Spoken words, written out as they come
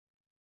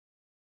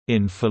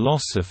In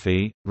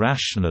philosophy,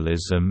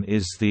 rationalism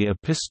is the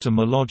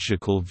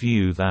epistemological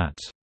view that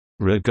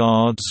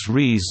regards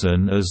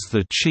reason as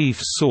the chief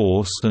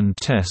source and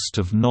test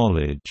of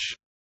knowledge,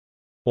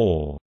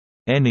 or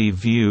any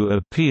view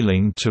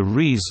appealing to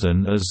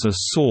reason as a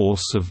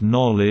source of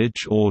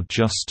knowledge or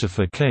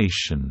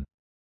justification.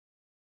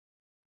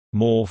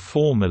 More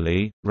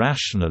formally,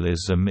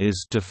 rationalism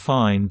is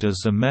defined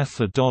as a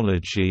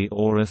methodology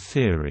or a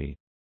theory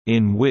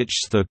in which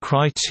the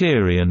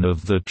criterion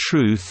of the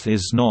truth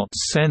is not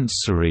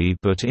sensory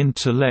but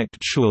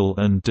intellectual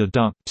and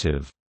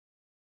deductive.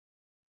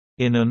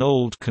 In an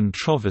old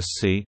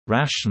controversy,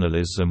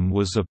 rationalism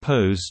was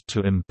opposed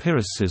to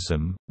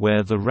empiricism,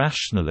 where the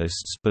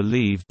rationalists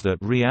believed that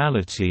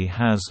reality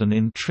has an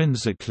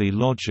intrinsically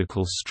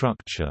logical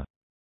structure.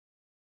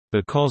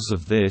 Because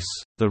of this,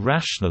 the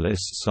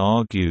rationalists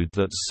argued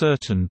that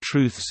certain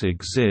truths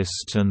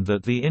exist and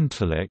that the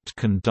intellect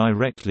can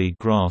directly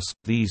grasp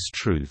these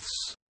truths.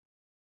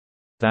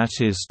 That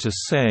is to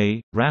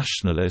say,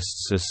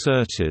 rationalists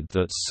asserted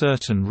that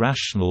certain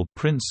rational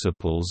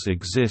principles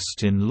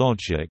exist in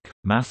logic,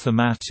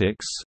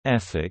 mathematics,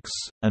 ethics,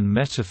 and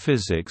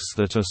metaphysics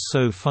that are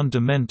so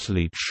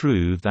fundamentally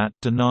true that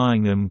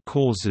denying them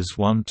causes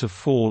one to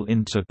fall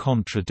into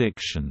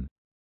contradiction.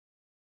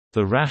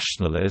 The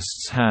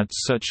rationalists had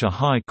such a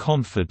high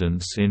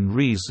confidence in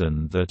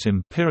reason that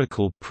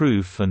empirical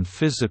proof and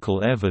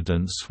physical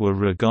evidence were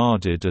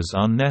regarded as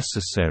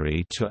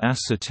unnecessary to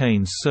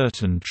ascertain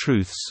certain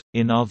truths.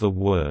 In other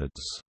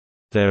words,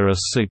 there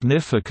are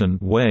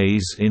significant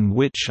ways in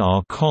which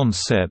our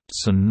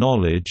concepts and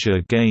knowledge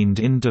are gained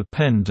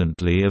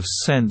independently of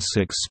sense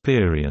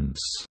experience.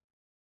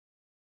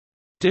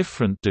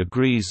 Different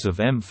degrees of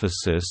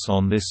emphasis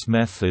on this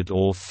method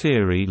or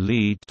theory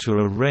lead to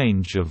a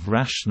range of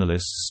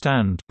rationalist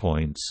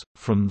standpoints,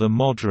 from the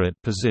moderate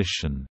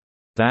position,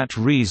 that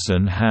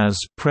reason has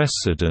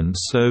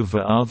precedence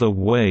over other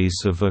ways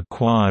of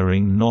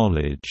acquiring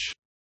knowledge,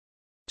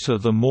 to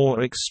the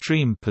more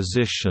extreme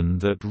position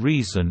that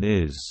reason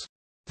is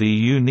the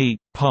unique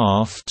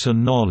path to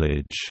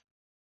knowledge.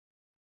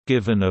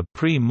 Given a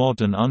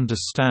pre-modern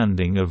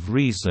understanding of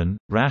reason,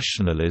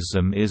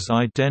 rationalism is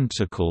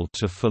identical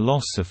to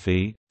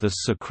philosophy, the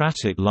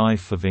Socratic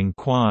life of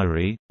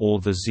inquiry, or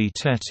the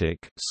zetetic,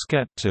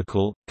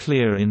 skeptical,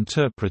 clear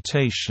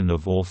interpretation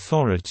of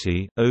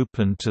authority,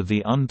 open to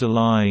the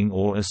underlying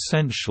or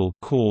essential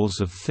cause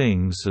of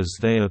things as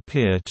they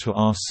appear to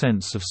our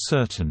sense of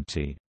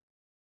certainty.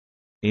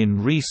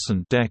 In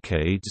recent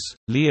decades,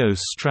 Leo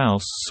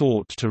Strauss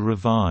sought to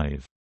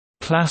revive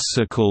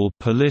classical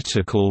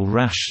political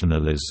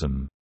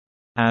rationalism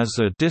as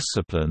a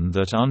discipline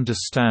that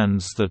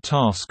understands the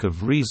task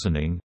of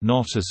reasoning,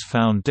 not as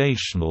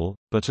foundational,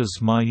 but as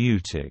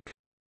maieutic.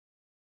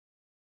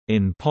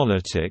 In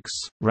politics,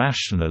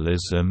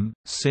 rationalism,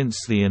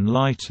 since the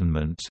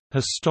Enlightenment,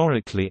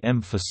 historically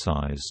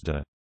emphasized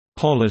a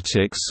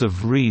politics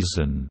of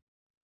reason,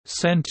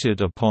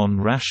 centered upon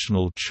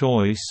rational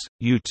choice,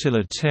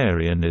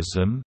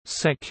 utilitarianism,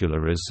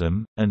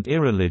 secularism, and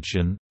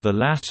irreligion. The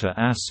latter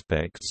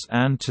aspect's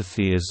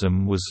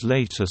antitheism was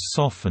later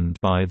softened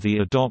by the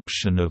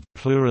adoption of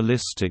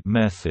pluralistic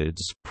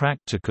methods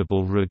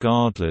practicable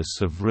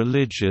regardless of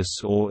religious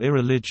or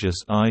irreligious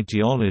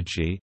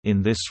ideology.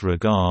 In this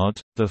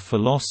regard, the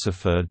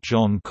philosopher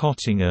John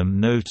Cottingham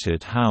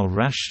noted how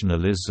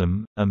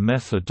rationalism, a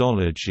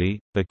methodology,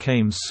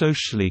 became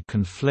socially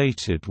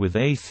conflated with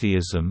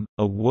atheism,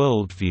 a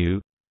worldview.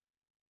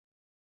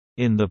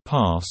 In the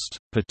past,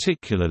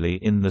 particularly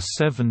in the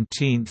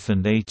 17th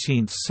and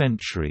 18th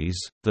centuries,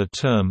 the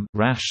term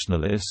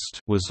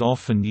 «rationalist» was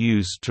often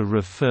used to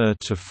refer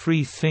to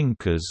free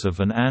thinkers of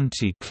an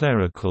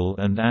anti-clerical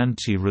and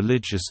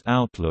anti-religious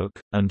outlook,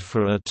 and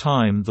for a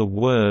time the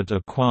word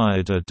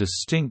acquired a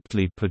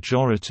distinctly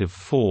pejorative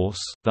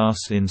force.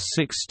 Thus in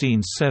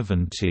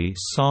 1670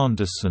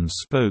 Sanderson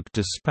spoke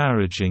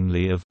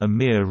disparagingly of «a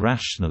mere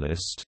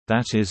rationalist»,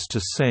 that is to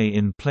say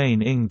in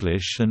plain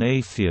English an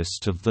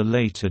atheist of the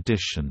late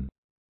edition.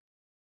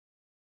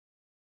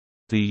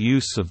 The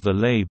use of the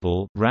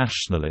label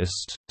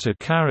 «rationalist» to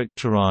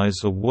characterize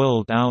a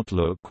world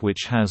outlook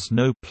which has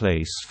no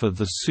place for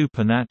the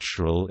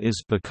supernatural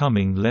is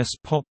becoming less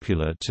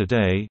popular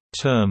today.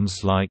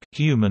 Terms like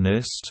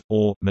 «humanist»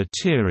 or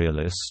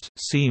 «materialist»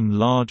 seem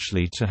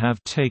largely to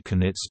have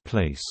taken its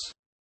place.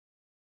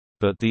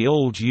 But the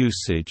old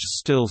usage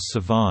still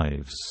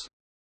survives.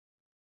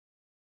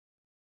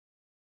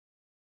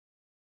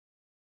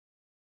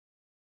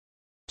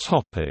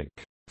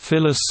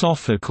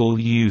 Philosophical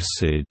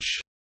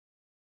usage.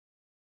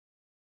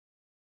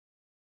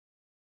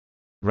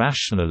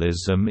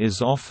 Rationalism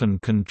is often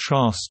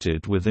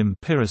contrasted with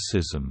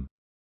empiricism.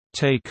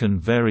 Taken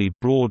very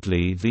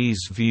broadly,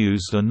 these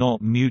views are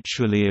not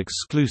mutually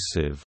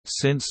exclusive,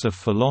 since a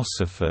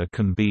philosopher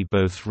can be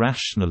both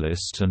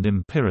rationalist and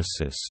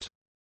empiricist.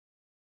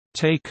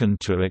 Taken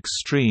to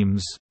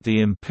extremes, the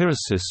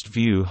empiricist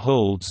view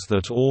holds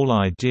that all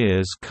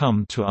ideas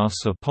come to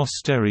us a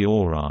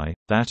posteriori,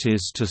 that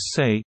is to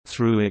say,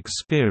 through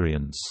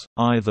experience,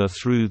 either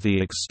through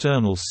the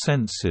external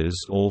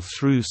senses or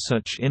through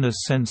such inner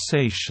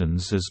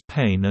sensations as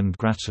pain and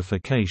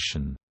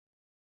gratification.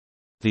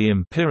 The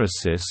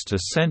empiricist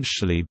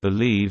essentially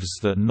believes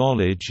that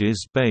knowledge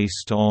is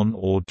based on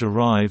or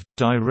derived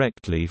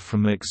directly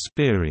from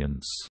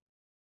experience.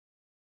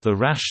 The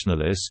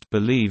rationalist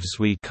believes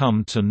we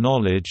come to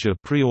knowledge a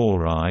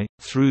priori,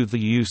 through the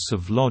use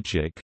of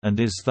logic, and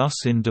is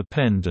thus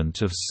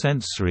independent of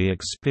sensory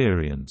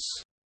experience.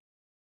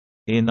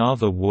 In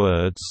other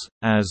words,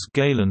 as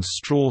Galen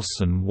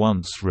Strawson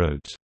once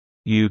wrote,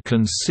 "You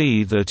can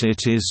see that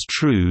it is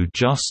true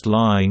just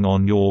lying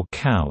on your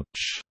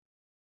couch.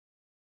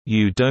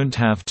 You don't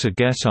have to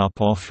get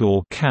up off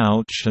your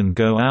couch and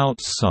go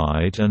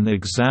outside and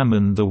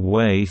examine the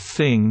way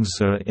things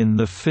are in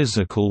the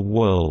physical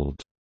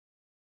world.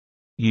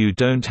 You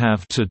don't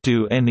have to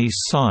do any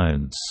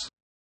science."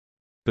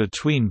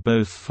 Between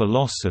both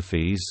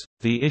philosophies,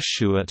 the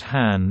issue at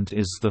hand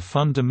is the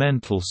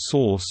fundamental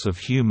source of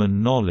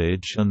human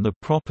knowledge and the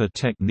proper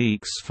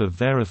techniques for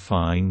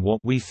verifying what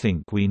we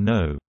think we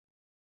know.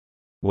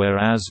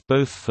 Whereas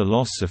both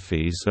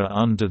philosophies are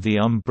under the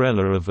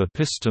umbrella of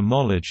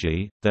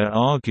epistemology, their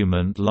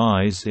argument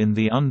lies in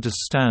the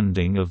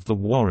understanding of the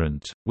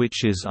warrant,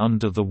 which is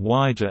under the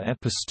wider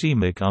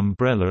epistemic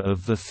umbrella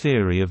of the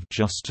theory of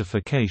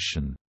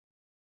justification.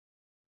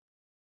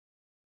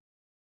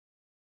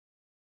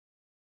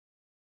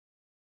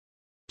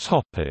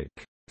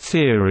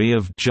 Theory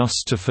of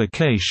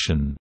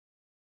justification.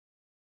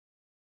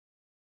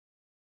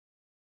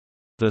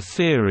 The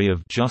theory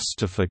of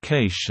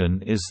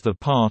justification is the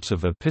part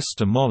of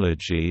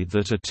epistemology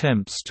that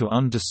attempts to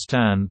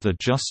understand the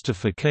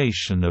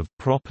justification of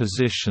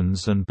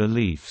propositions and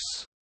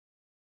beliefs.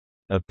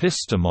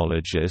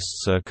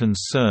 Epistemologists are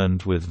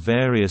concerned with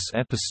various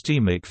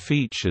epistemic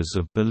features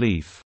of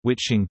belief,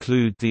 which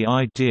include the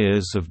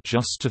ideas of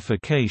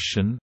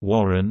justification,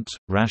 warrant,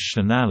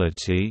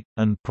 rationality,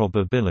 and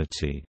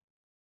probability.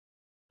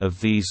 Of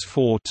these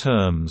four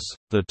terms,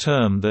 the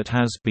term that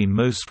has been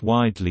most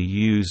widely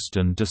used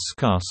and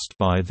discussed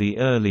by the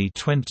early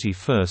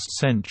 21st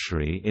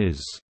century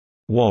is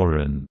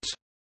warrant.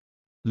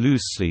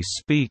 Loosely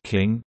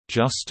speaking,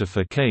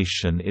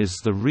 justification is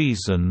the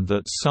reason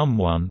that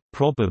someone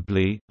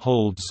probably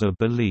holds a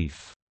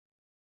belief.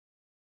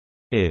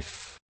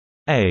 If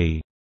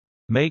A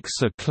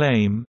makes a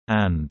claim,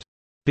 and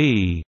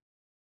B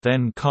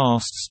then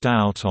casts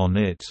doubt on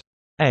it,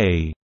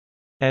 A's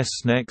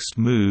next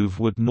move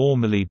would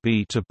normally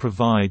be to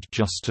provide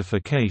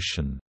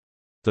justification.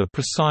 The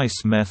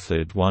precise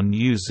method one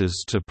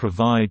uses to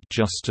provide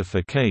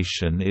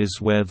justification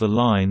is where the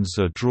lines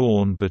are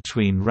drawn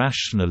between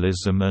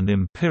rationalism and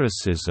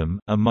empiricism,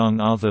 among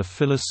other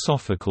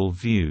philosophical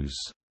views.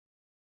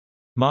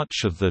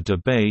 Much of the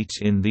debate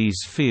in these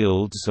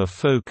fields are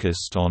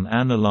focused on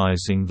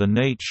analyzing the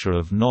nature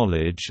of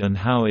knowledge and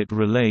how it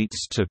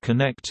relates to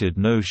connected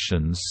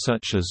notions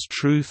such as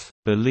truth,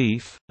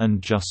 belief,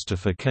 and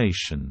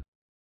justification.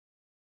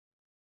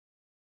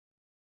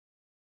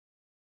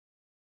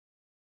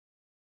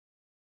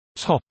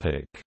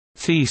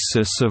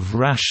 Thesis of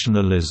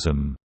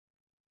rationalism.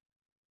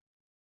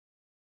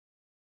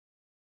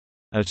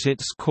 At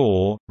its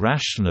core,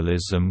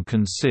 rationalism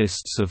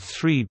consists of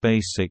three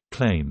basic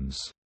claims.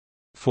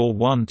 For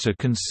one to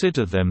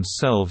consider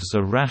themselves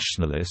a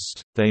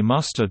rationalist, they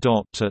must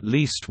adopt at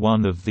least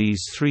one of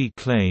these three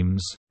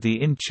claims: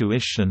 the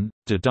intuition,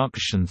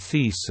 deduction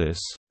thesis,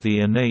 the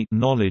innate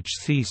knowledge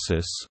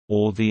thesis,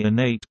 or the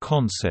innate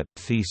concept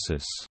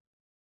thesis.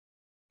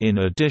 In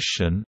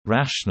addition,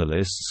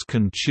 rationalists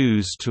can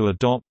choose to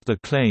adopt the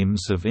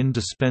claims of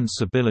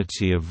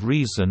indispensability of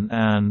reason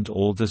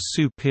and/or the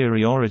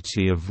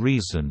superiority of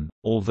reason,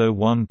 although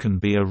one can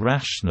be a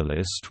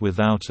rationalist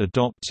without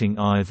adopting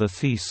either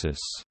thesis.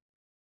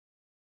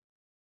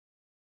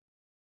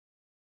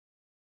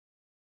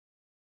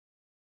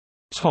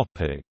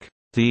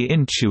 The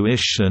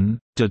intuition,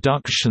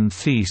 deduction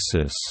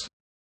thesis.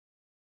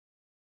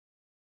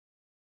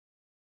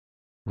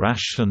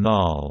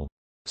 Rationale.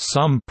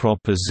 Some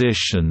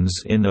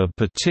propositions in a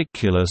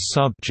particular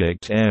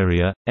subject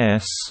area,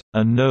 S,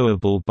 are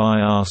knowable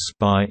by us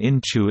by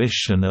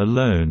intuition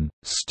alone,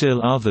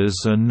 still others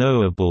are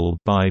knowable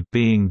by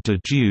being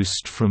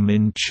deduced from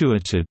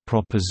intuited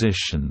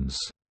propositions.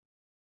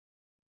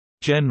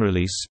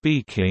 Generally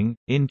speaking,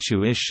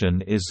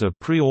 intuition is a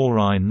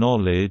priori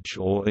knowledge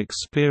or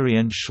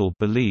experiential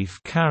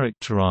belief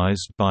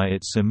characterized by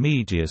its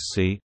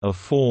immediacy, a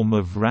form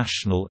of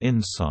rational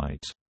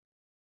insight.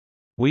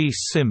 We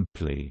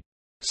simply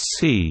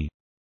see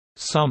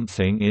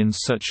something in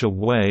such a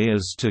way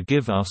as to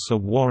give us a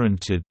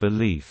warranted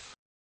belief.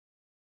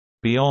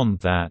 Beyond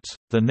that,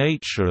 the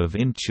nature of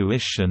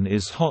intuition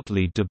is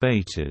hotly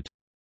debated.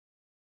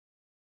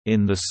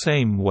 In the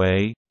same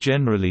way,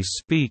 generally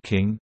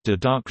speaking,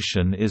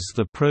 deduction is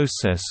the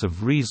process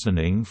of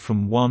reasoning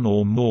from one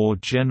or more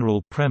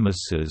general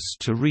premises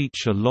to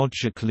reach a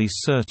logically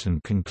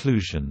certain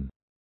conclusion.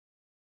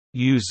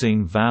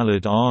 Using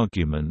valid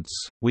arguments,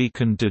 we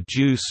can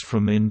deduce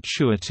from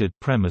intuited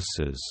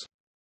premises.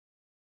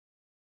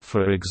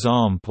 For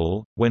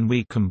example, when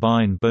we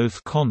combine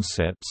both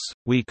concepts,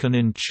 we can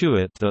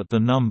intuit that the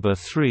number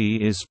 3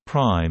 is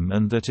prime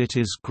and that it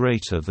is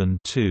greater than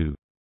 2.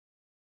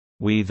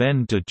 We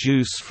then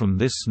deduce from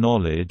this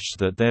knowledge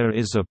that there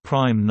is a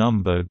prime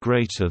number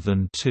greater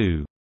than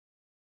 2.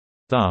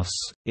 Thus,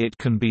 it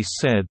can be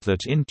said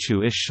that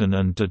intuition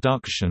and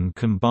deduction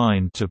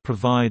combined to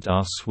provide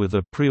us with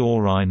a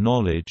priori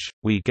knowledge.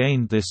 We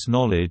gained this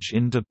knowledge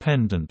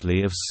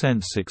independently of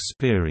sense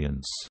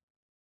experience.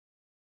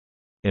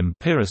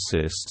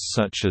 Empiricists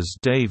such as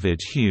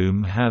David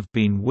Hume have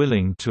been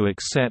willing to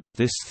accept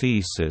this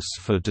thesis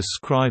for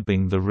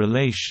describing the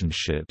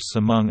relationships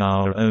among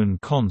our own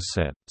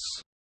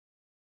concepts.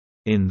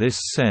 In this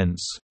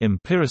sense,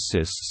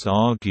 empiricists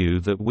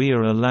argue that we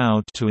are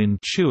allowed to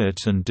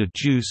intuit and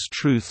deduce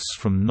truths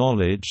from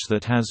knowledge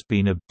that has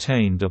been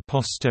obtained a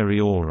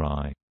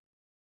posteriori.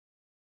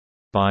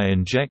 By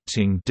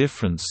injecting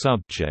different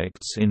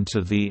subjects into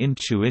the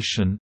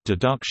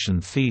intuition-deduction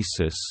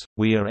thesis,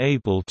 we are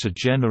able to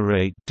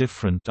generate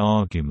different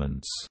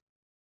arguments.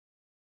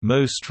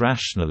 Most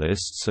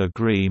rationalists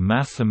agree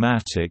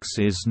mathematics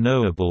is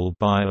knowable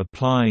by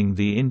applying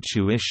the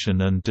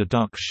intuition and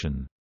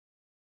deduction.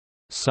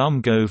 Some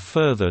go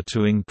further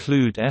to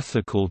include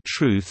ethical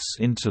truths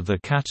into the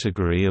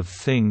category of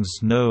things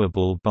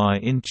knowable by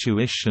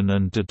intuition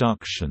and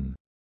deduction.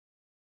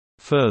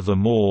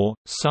 Furthermore,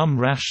 some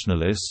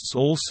rationalists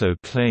also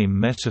claim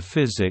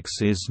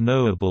metaphysics is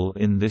knowable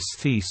in this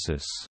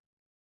thesis.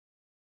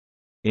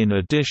 In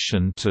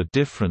addition to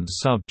different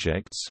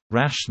subjects,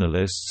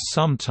 rationalists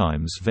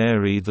sometimes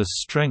vary the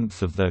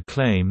strength of their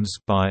claims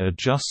by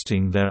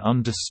adjusting their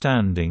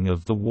understanding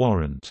of the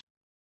warrant.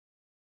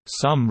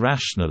 Some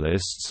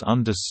rationalists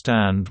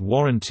understand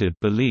warranted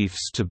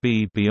beliefs to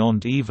be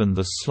beyond even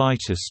the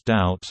slightest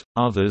doubt,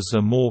 others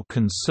are more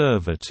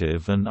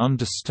conservative and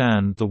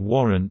understand the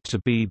warrant to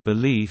be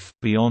belief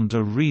beyond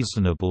a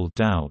reasonable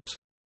doubt.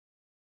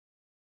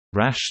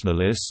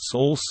 Rationalists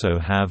also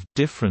have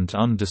different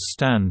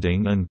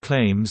understanding and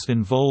claims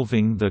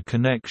involving the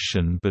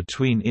connection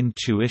between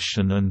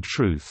intuition and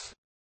truth.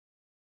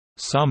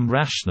 Some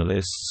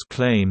rationalists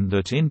claim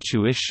that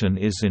intuition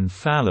is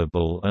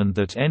infallible and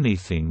that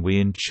anything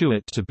we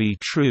intuit to be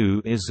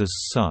true is as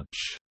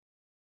such.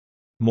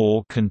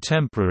 More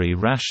contemporary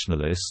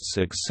rationalists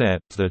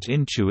accept that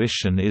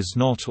intuition is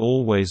not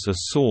always a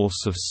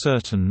source of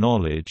certain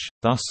knowledge,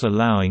 thus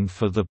allowing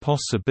for the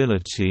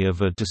possibility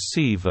of a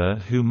deceiver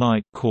who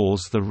might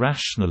cause the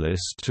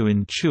rationalist to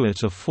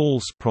intuit a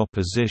false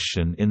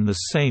proposition in the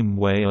same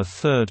way a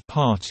third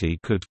party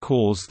could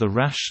cause the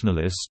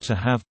rationalist to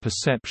have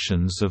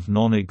perceptions of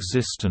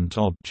non-existent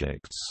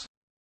objects.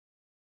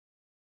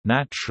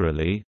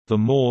 Naturally, the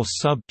more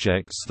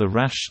subjects the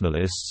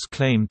rationalists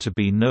claim to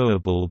be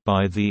knowable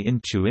by the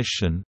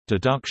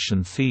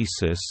intuition-deduction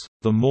thesis,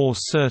 the more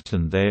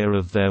certain they are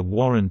of their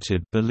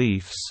warranted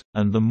beliefs,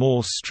 and the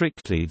more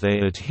strictly they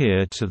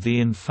adhere to the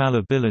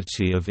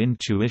infallibility of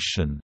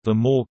intuition, the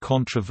more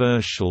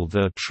controversial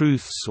their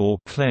truths or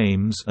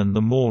claims and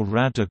the more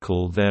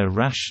radical their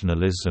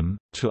rationalism.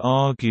 To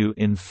argue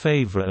in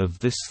favor of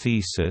this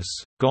thesis,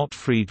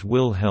 Gottfried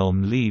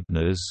Wilhelm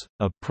Leibniz,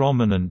 a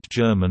prominent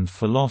German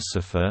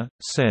philosopher,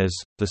 says,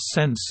 "The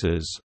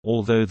senses,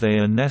 although they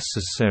are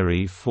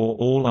necessary for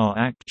all our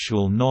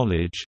actual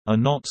knowledge, are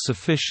not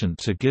sufficient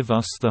to give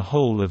us the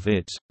whole of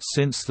it,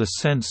 since the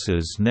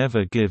senses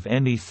never give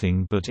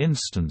anything but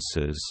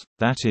instances,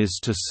 that is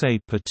to say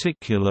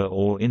particular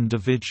or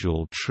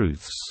individual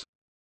truths.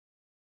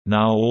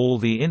 Now all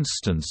the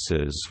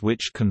instances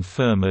which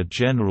confirm a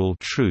general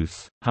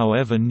truth,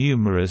 however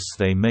numerous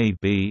they may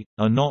be,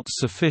 are not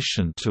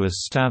sufficient to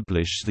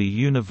establish the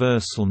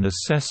universal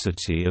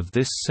necessity of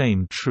this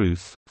same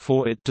truth,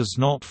 for it does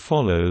not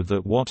follow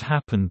that what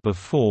happened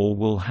before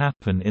will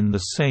happen in the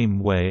same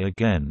way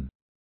again."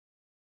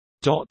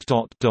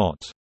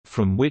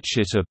 From which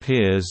it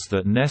appears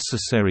that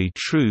necessary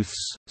truths,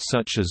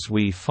 such as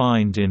we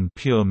find in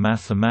pure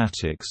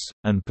mathematics,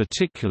 and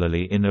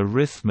particularly in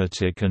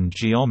arithmetic and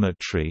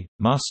geometry,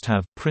 must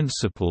have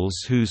principles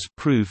whose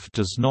proof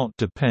does not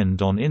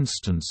depend on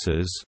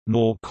instances,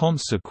 nor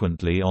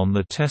consequently on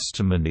the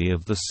testimony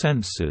of the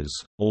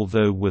senses,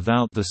 although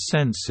without the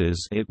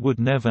senses it would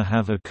never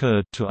have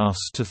occurred to us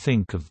to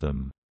think of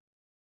them.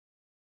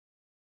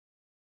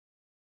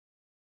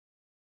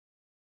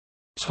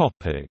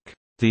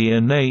 The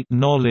innate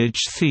knowledge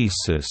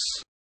thesis.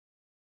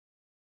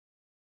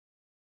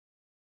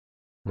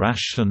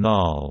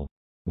 Rationale.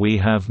 We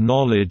have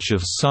knowledge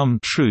of some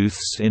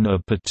truths in a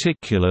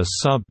particular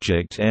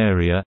subject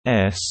area,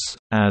 S,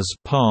 as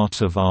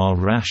part of our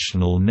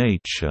rational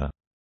nature.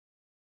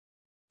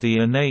 The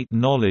innate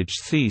knowledge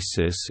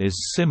thesis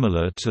is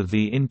similar to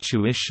the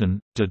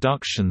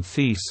intuition-deduction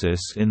thesis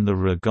in the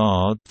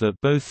regard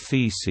that both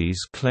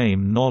theses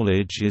claim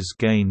knowledge is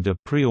gained a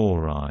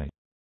priori.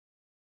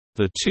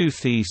 The two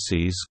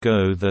theses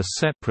go their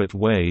separate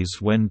ways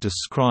when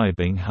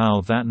describing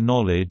how that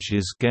knowledge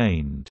is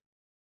gained.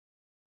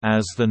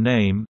 As the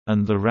name,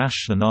 and the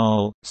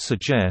rationale,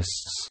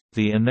 suggests,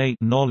 the innate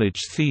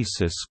knowledge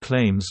thesis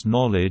claims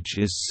knowledge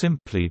is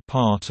simply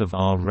part of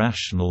our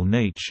rational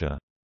nature.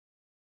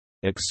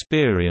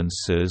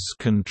 Experiences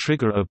can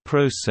trigger a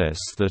process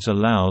that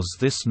allows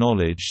this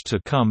knowledge to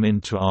come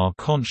into our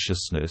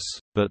consciousness,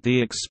 but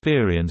the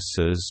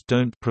experiences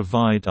don't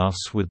provide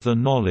us with the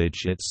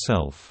knowledge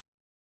itself.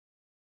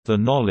 The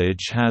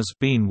knowledge has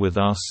been with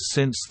us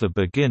since the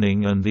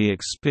beginning and the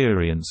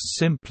experience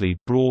simply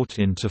brought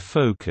into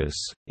focus,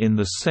 in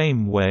the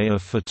same way a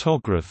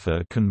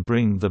photographer can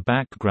bring the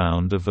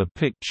background of a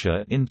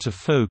picture into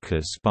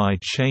focus by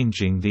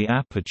changing the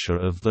aperture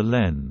of the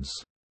lens.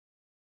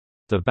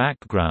 The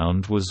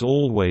background was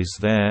always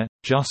there,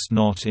 just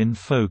not in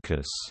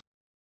focus.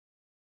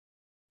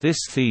 This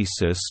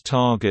thesis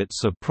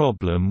targets a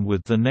problem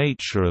with the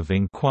nature of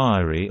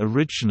inquiry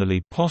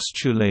originally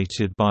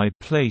postulated by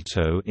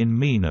Plato in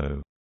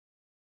Meno.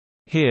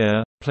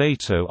 Here,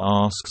 Plato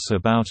asks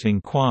about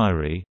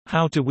inquiry: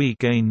 how do we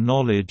gain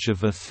knowledge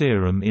of a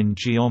theorem in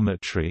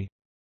geometry?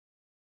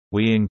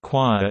 We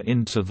inquire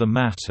into the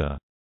matter.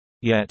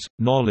 Yet,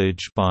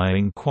 knowledge by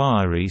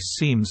inquiry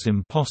seems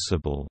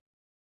impossible.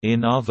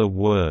 In other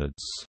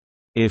words,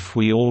 if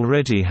we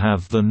already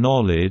have the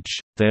knowledge,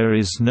 there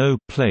is no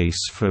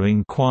place for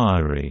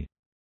inquiry.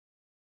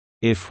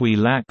 If we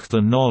lack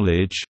the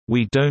knowledge,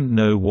 we don't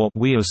know what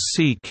we are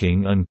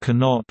seeking and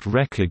cannot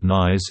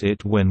recognize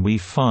it when we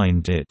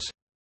find it.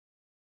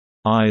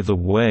 Either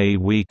way,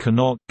 we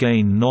cannot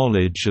gain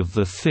knowledge of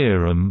the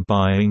theorem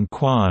by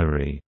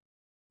inquiry.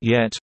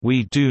 Yet,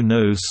 we do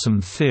know some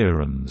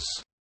theorems.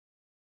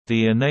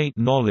 The innate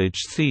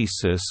knowledge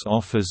thesis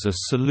offers a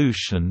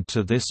solution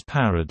to this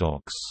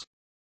paradox.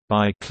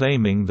 By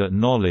claiming that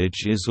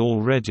knowledge is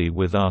already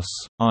with us,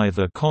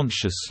 either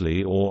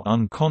consciously or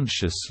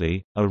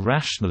unconsciously, a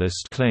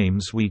rationalist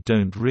claims we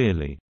don't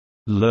really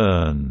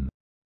learn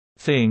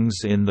things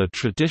in the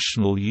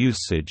traditional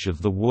usage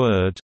of the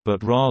word,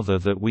 but rather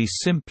that we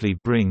simply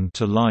bring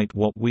to light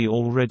what we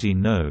already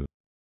know.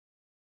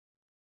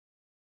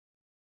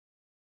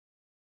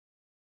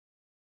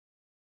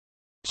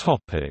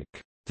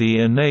 The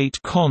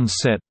innate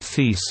concept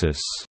thesis.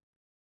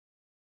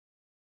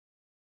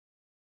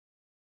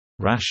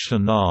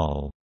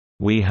 Rationale.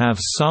 We have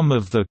some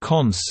of the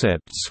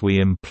concepts we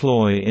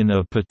employ in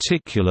a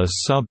particular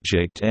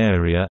subject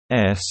area,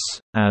 S,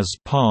 as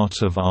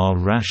part of our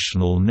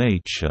rational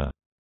nature.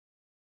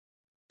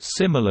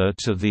 Similar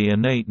to the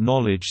innate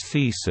knowledge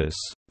thesis,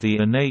 the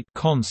innate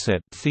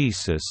concept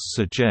thesis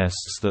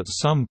suggests that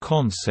some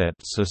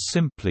concepts are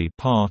simply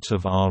part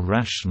of our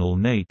rational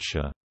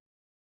nature.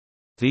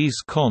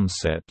 These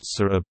concepts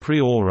are a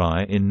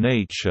priori in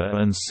nature,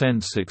 and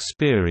sense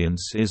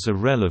experience is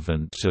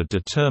irrelevant to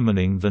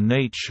determining the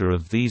nature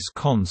of these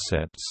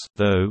concepts,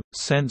 though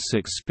sense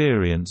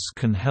experience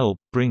can help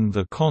bring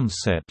the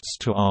concepts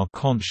to our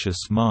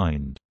conscious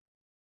mind.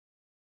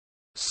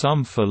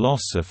 Some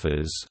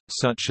philosophers,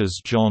 such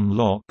as John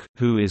Locke,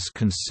 who is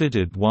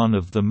considered one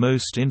of the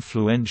most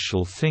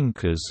influential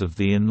thinkers of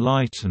the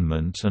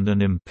Enlightenment and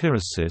an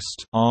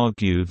empiricist,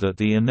 argue that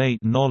the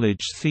innate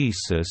knowledge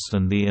thesis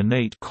and the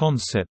innate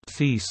concept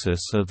thesis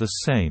are the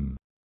same.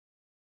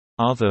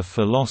 Other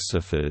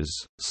philosophers,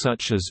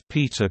 such as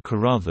Peter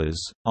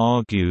Carruthers,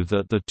 argue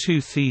that the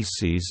two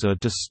theses are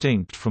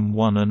distinct from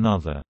one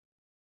another.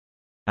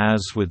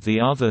 As with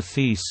the other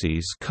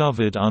theses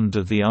covered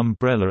under the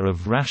umbrella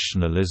of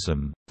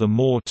rationalism, the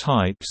more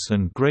types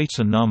and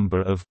greater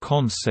number of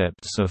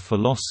concepts a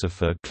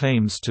philosopher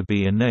claims to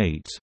be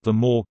innate, the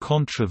more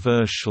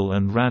controversial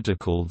and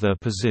radical their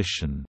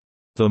position.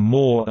 The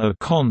more a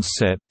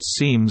concept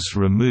seems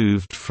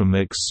removed from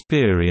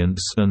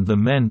experience and the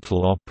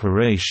mental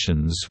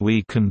operations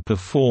we can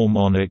perform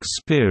on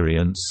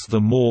experience,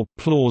 the more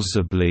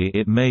plausibly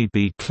it may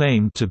be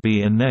claimed to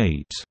be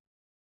innate.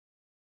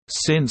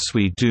 Since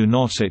we do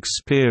not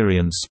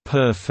experience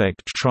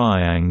perfect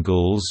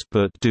triangles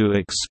but do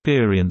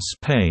experience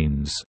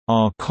planes,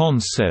 our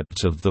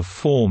concept of the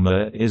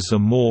former is a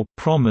more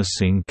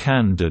promising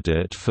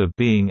candidate for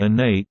being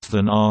innate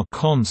than our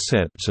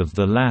concept of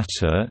the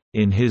latter.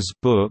 In his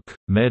book,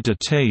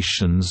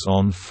 Meditations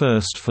on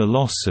First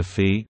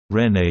Philosophy,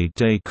 René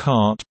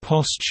Descartes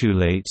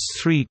postulates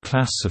three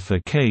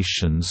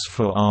classifications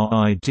for our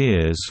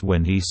ideas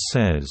when he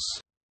says,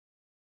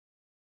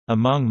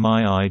 "Among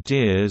my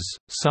ideas,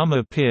 some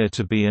appear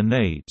to be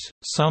innate,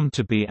 some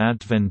to be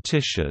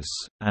adventitious,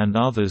 and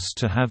others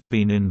to have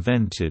been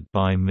invented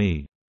by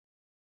me.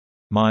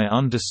 My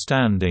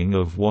understanding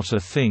of what a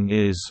thing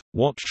is,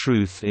 what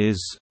truth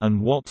is,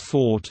 and what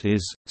thought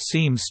is,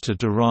 seems to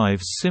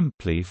derive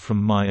simply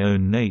from my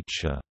own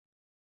nature.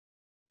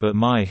 but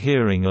my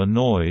hearing a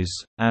noise,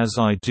 as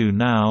I do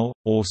now,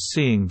 or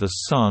seeing the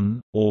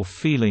sun, or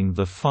feeling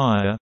the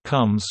fire,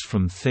 comes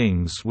from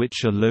things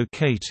which are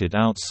located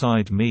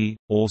outside me,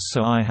 or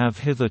so I have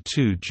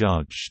hitherto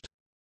judged.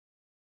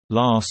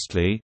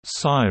 Lastly,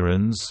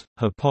 sirens,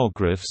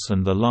 hippogriffs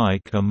and the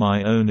like are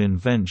my own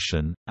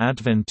invention.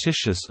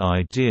 Adventitious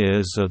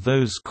ideas are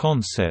those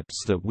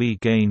concepts that we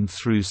gain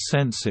through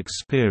sense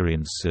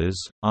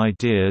experiences,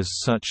 ideas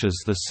such as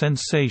the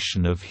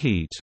sensation of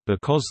heat,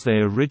 because they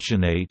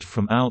originate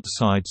from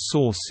outside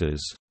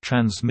sources,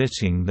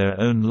 transmitting their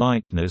own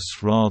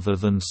likeness rather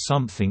than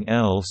something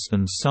else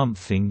and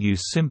something you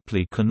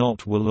simply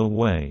cannot will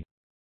away.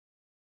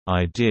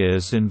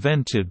 Ideas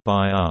invented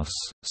by us,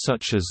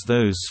 such as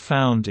those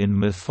found in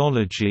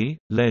mythology,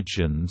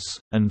 legends,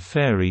 and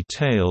fairy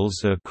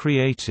tales, are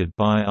created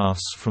by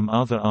us from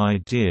other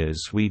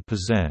ideas we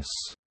possess.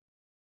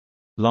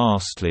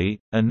 Lastly,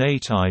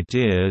 innate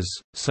ideas,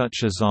 such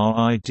as our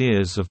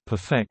ideas of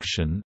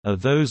perfection, are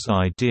those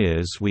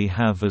ideas we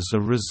have as a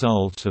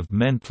result of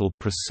mental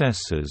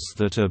processes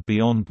that are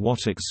beyond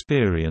what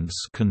experience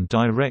can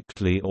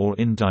directly or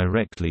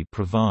indirectly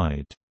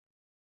provide.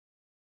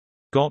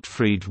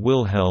 Gottfried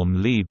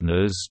Wilhelm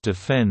Leibniz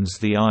defends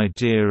the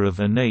idea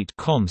of innate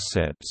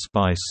concepts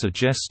by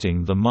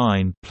suggesting the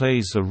mind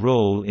plays a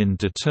role in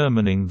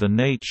determining the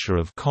nature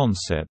of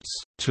concepts.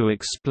 To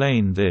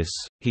explain this,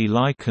 he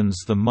likens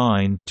the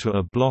mind to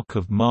a block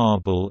of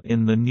marble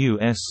in the new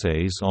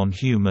Essays on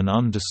Human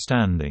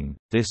Understanding.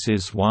 This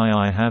is why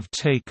I have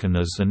taken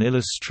as an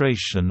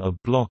illustration a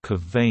block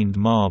of veined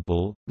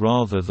marble,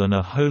 rather than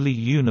a wholly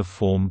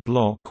uniform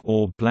block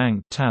or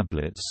blank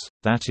tablets,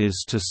 that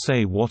is to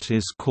say what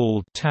is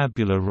called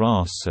tabula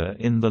rasa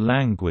in the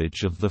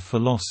language of the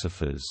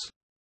philosophers.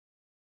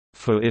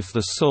 For if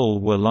the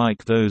soul were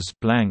like those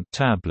blank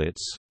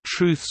tablets,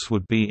 truths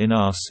would be in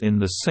us in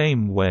the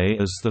same way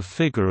as the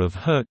figure of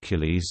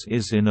Hercules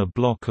is in a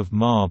block of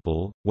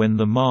marble, when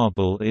the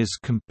marble is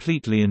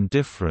completely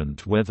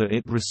indifferent whether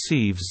it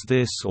receives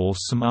this or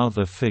some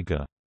other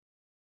figure.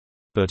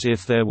 But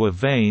if there were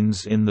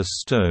veins in the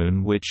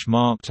stone which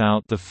marked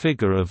out the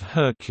figure of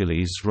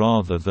Hercules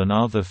rather than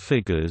other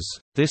figures,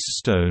 this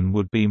stone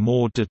would be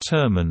more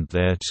determined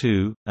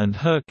thereto, and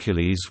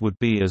Hercules would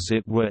be as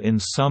it were in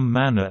some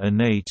manner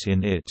innate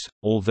in it,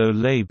 although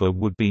labor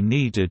would be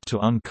needed to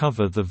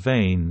uncover the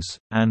veins,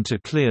 and to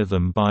clear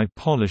them by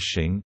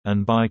polishing,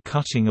 and by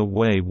cutting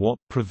away what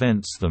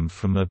prevents them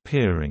from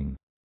appearing.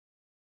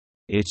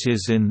 It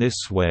is in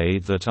this way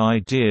that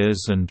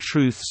ideas and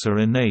truths are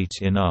innate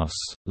in us,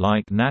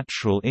 like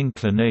natural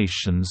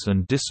inclinations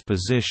and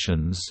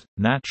dispositions,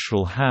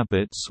 natural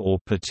habits or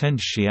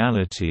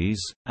potentialities,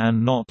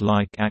 and not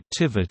like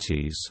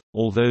activities,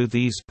 although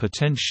these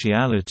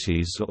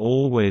potentialities are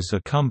always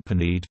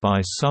accompanied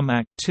by some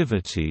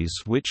activities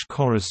which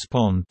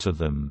correspond to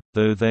them,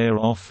 though they are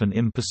often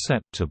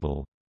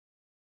imperceptible.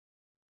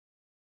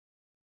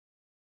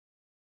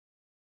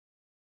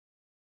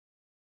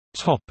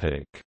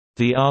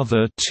 The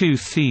other two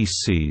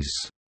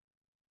theses.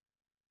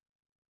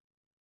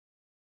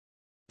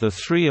 The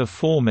three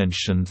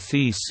aforementioned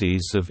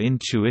theses of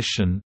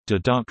intuition,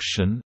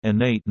 deduction,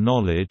 innate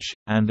knowledge,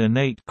 and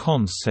innate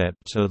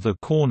concept are the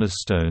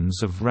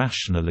cornerstones of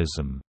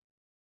rationalism.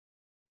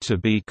 To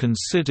be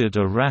considered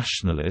a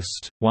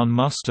rationalist, one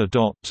must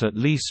adopt at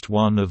least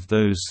one of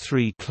those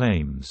three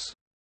claims.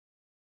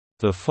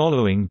 The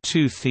following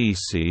two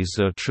theses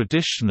are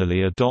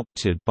traditionally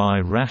adopted by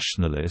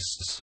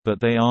rationalists,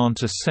 but they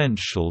aren't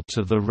essential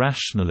to the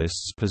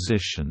rationalist's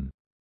position.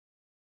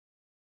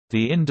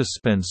 The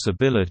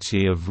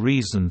indispensability of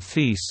reason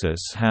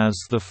thesis has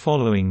the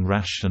following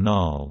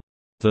rationale.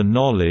 The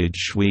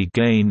knowledge we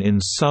gain in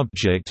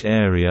subject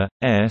area,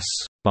 S,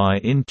 by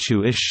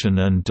intuition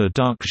and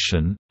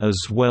deduction, as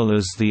well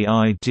as the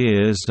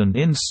ideas and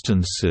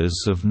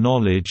instances of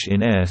knowledge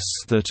in S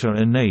that are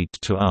innate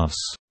to us,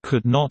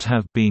 could not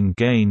have been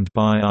gained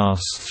by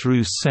us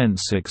through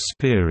sense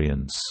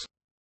experience.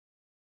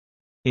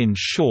 In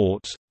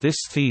short, this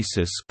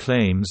thesis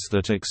claims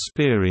that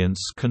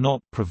experience cannot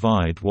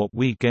provide what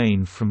we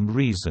gain from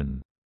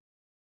reason.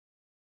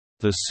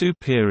 The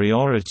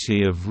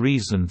superiority of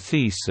reason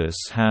thesis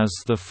has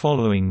the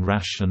following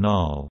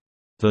rationale.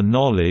 The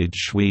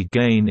knowledge we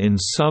gain in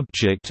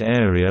subject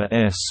area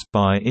S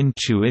by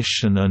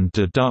intuition and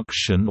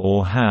deduction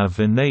or have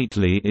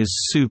innately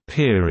is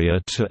superior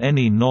to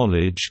any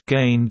knowledge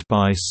gained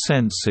by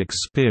sense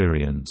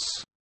experience.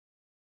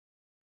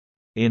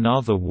 In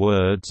other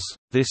words,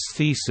 this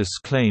thesis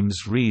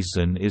claims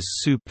reason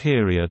is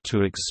superior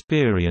to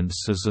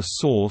experience as a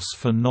source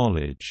for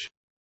knowledge.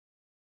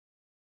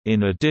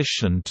 In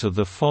addition to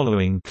the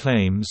following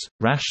claims,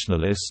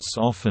 rationalists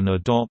often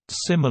adopt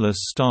similar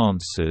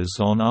stances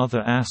on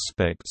other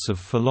aspects of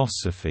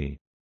philosophy.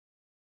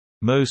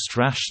 Most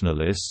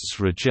rationalists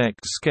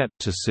reject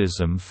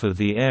skepticism for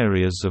the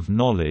areas of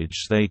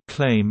knowledge they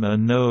claim are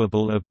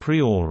knowable a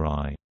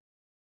priori.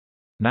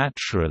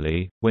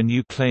 Naturally, when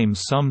you claim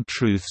some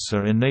truths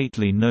are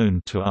innately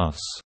known to us,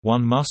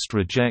 one must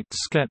reject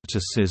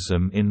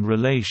skepticism in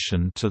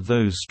relation to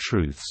those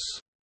truths.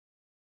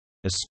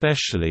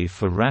 Especially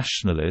for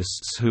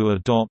rationalists who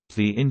adopt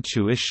the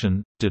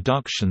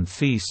intuition-deduction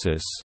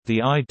thesis,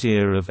 the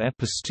idea of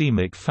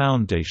epistemic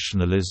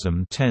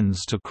foundationalism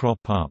tends to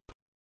crop up.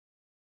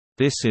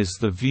 This is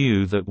the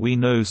view that we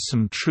know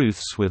some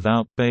truths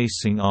without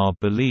basing our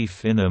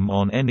belief in them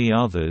on any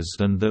others,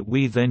 and that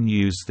we then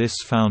use this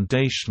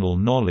foundational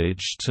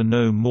knowledge to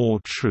know more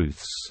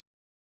truths.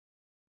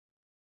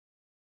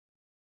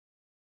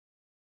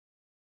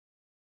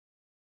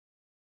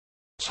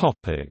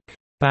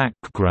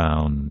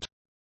 Background.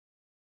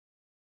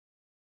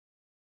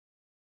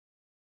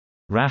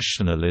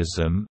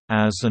 Rationalism,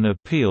 as an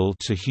appeal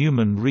to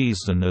human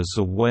reason as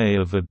a way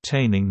of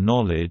obtaining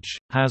knowledge,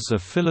 has a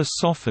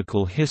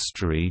philosophical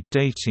history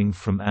dating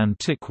from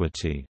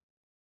antiquity.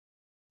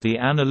 The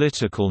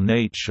analytical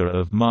nature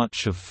of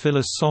much of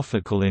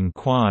philosophical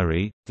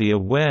inquiry, the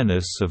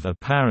awareness of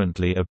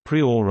apparently a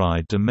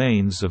priori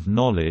domains of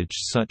knowledge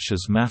such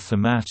as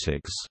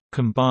mathematics,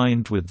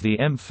 combined with the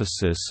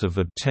emphasis of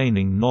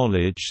obtaining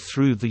knowledge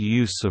through the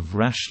use of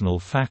rational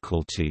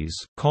faculties,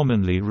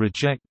 commonly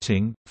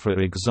rejecting, for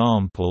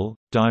example,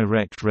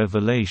 direct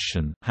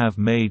revelation, have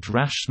made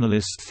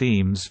rationalist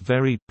themes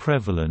very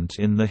prevalent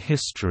in the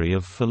history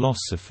of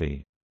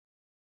philosophy.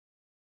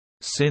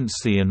 Since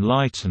the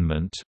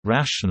Enlightenment,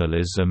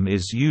 rationalism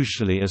is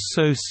usually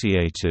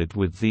associated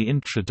with the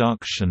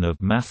introduction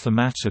of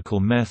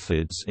mathematical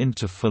methods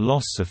into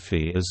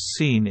philosophy as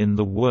seen in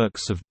the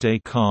works of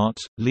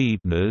Descartes,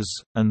 Leibniz,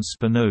 and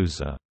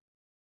Spinoza.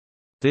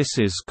 This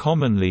is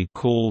commonly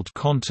called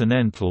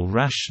continental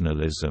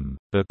rationalism,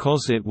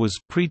 because it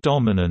was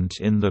predominant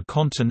in the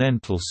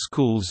continental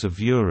schools of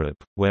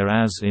Europe,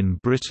 whereas in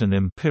Britain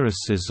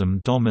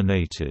empiricism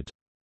dominated.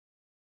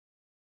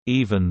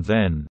 Even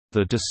then,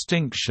 the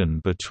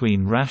distinction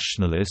between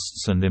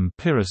rationalists and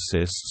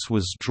empiricists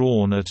was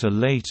drawn at a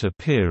later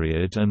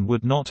period and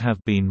would not have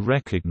been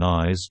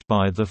recognized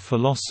by the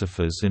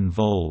philosophers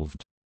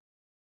involved.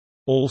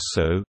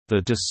 Also,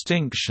 the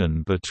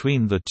distinction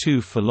between the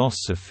two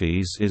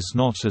philosophies is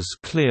not as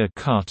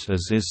clear-cut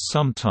as is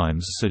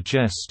sometimes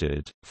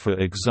suggested. For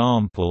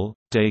example,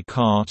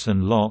 Descartes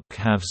and Locke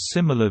have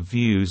similar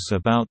views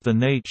about the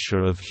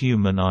nature of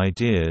human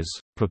ideas.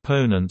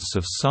 Proponents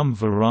of some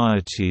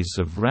varieties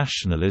of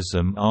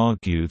rationalism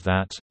argue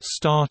that,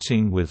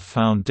 starting with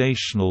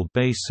foundational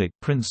basic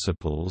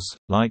principles,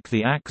 like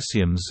the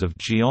axioms of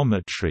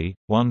geometry,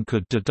 one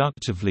could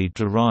deductively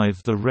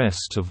derive the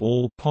rest of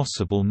all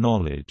possible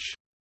knowledge.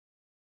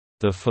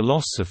 The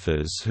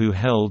philosophers who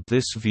held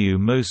this view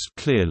most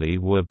clearly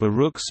were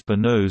Baruch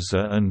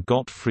Spinoza and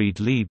Gottfried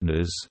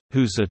Leibniz,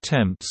 whose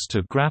attempts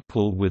to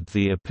grapple with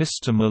the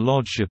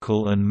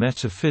epistemological and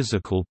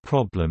metaphysical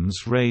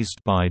problems raised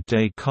by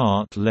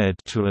Descartes led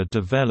to a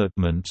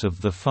development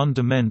of the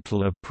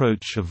fundamental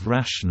approach of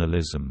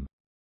rationalism.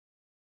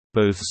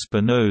 Both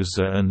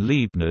Spinoza and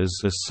Leibniz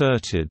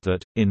asserted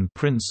that, in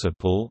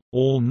principle,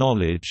 all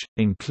knowledge,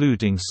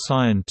 including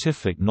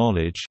scientific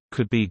knowledge,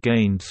 could be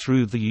gained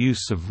through the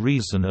use of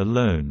reason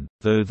alone,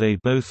 though they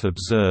both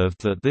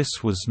observed that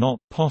this was not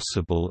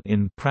possible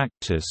in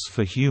practice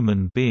for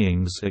human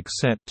beings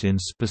except in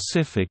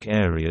specific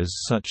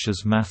areas such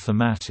as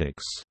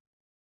mathematics.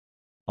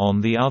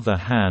 On the other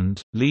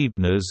hand,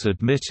 Leibniz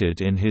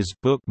admitted in his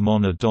book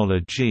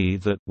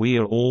Monadology that we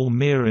are all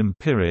mere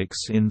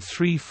empirics in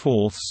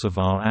 3/4 of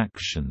our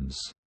actions.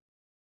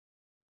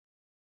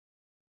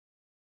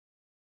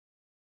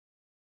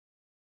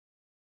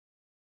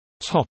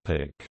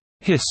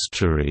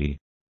 History.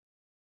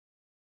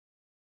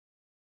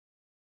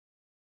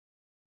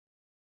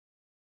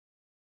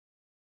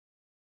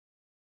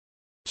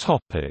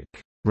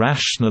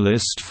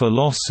 Rationalist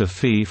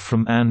philosophy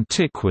from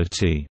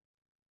antiquity.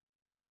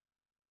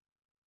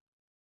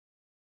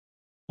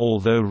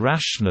 Although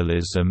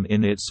rationalism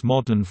in its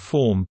modern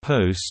form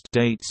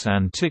post-dates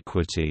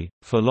antiquity,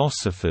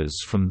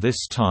 philosophers from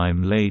this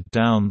time laid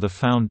down the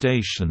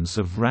foundations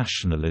of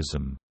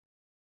rationalism.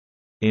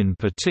 In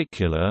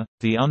particular,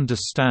 the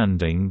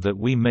understanding that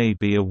we may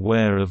be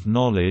aware of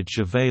knowledge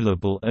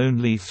available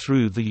only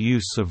through the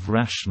use of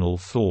rational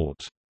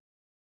thought.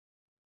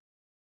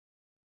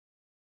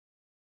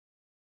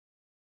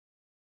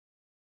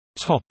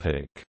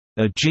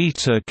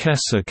 Ajita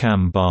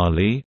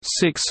Kesakambali,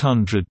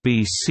 600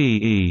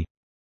 BCE.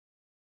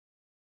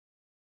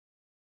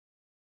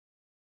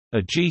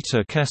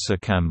 Ajita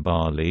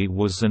Kesakambali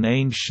was an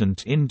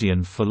ancient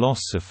Indian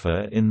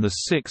philosopher in the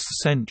 6th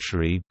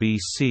century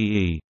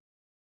BCE.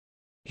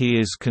 He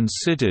is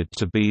considered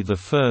to be the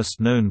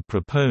first known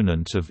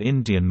proponent of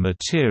Indian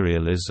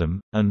materialism,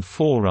 and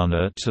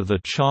forerunner to the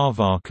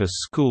Charvaka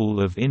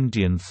school of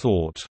Indian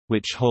thought,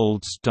 which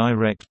holds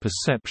direct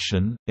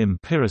perception,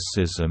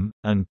 empiricism,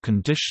 and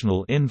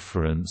conditional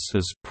inference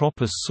as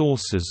proper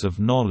sources of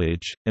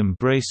knowledge,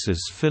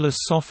 embraces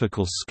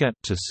philosophical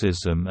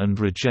skepticism and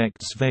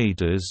rejects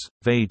Vedas,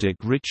 Vedic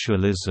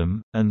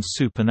ritualism, and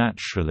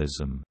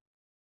supernaturalism.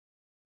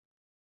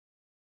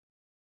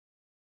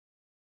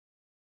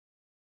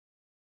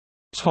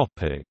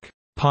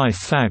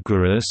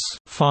 Pythagoras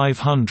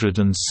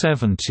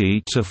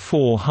 570 to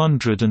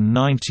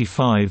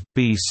 495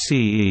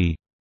 BCE.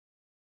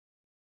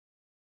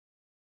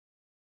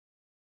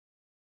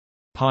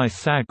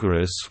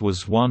 Pythagoras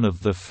was one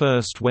of the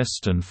first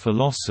Western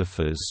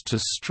philosophers to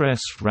stress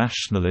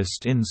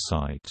rationalist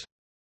insight.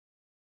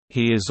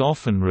 He is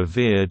often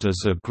revered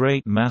as a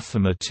great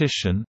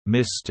mathematician,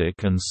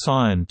 mystic and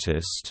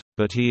scientist,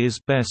 but he is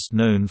best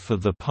known for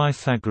the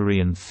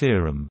Pythagorean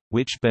theorem,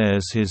 which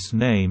bears his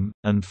name,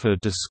 and for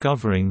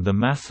discovering the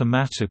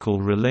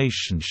mathematical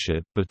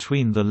relationship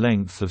between the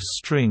length of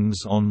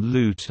strings on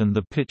lute and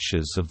the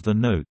pitches of the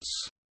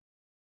notes.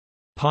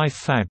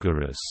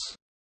 Pythagoras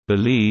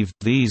believed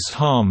these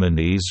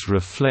harmonies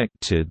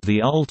reflected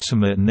the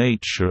ultimate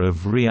nature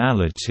of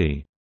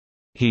reality.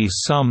 He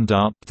summed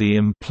up the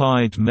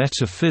implied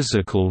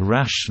metaphysical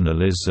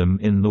rationalism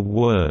in the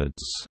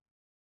words,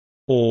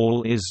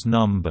 "All is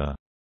number."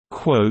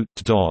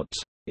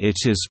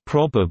 It is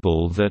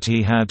probable that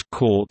he had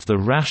caught the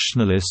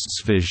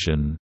rationalist's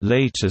vision,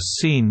 later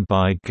seen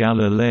by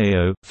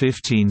Galileo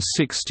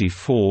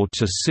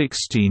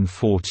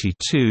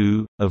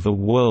 (1564–1642), of a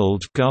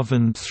world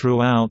governed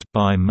throughout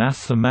by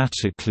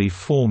mathematically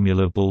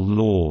formulable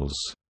laws.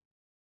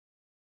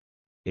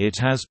 It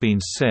has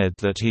been said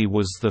that he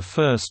was the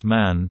first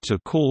man to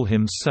call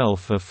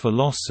himself a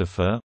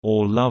philosopher,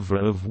 or lover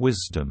of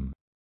wisdom.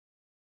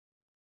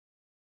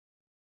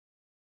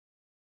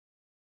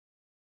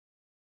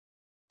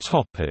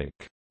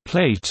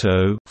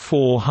 Plato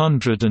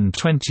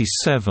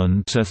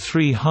 427 to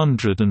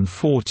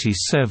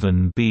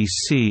 347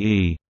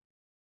 BCE.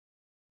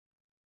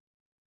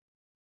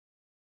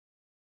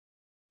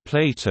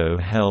 Plato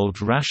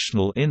held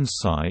rational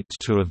insight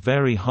to a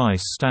very high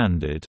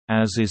standard,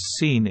 as is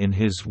seen in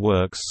his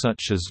works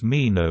such as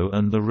Meno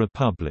and the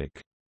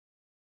Republic.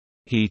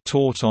 He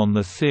taught on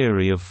the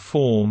theory of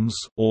forms,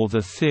 or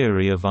the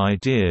theory of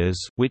ideas,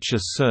 which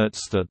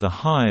asserts that the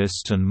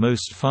highest and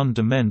most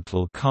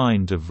fundamental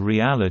kind of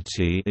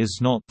reality is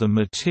not the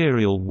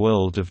material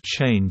world of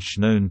change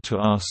known to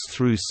us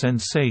through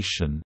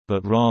sensation,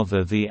 but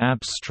rather the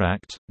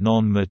abstract,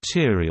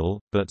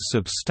 non-material, but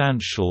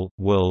substantial,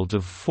 world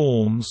of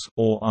forms,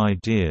 or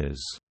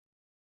ideas.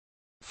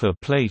 For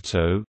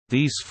Plato,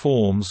 these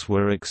forms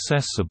were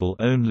accessible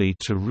only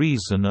to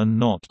reason and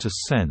not to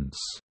sense.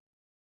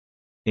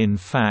 In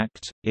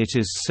fact, it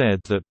is said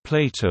that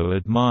Plato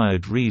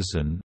admired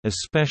reason,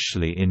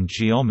 especially in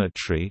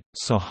geometry,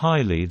 so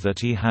highly that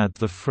he had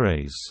the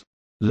phrase,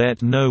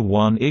 "Let no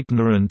one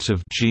ignorant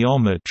of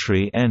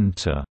geometry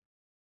enter,"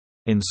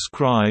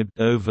 inscribed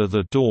over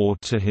the door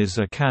to his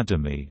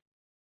academy.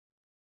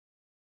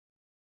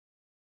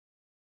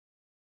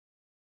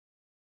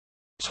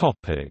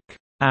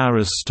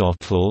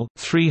 Aristotle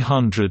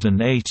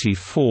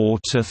 384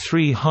 to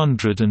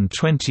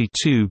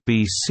 322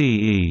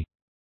 BCE.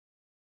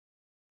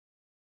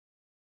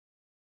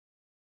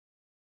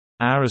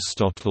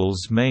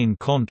 Aristotle's main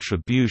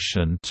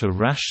contribution to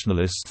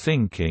rationalist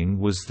thinking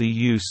was the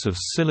use of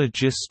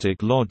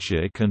syllogistic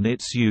logic and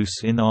its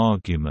use in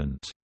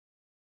argument.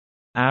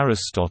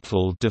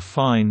 Aristotle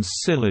defines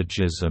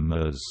syllogism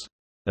as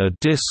a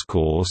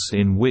discourse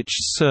in which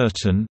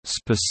certain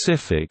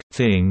specific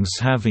things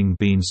having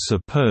been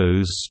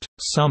supposed,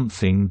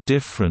 something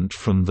different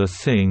from the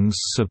things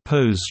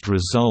supposed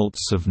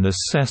results of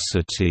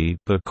necessity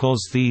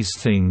because these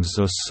things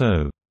are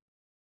so.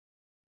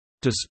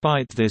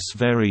 Despite this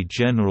very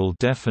general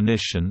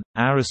definition,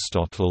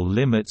 Aristotle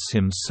limits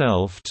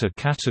himself to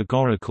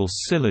categorical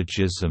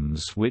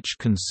syllogisms which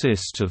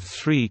consist of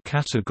three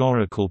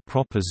categorical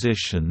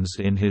propositions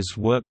in his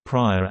work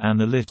Prior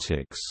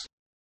Analytics.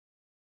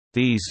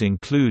 These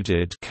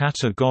included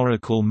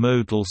categorical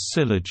modal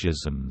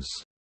syllogisms.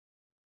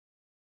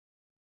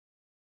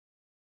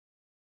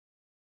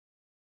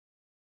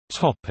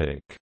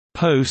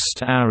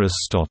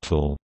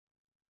 Post-Aristotle.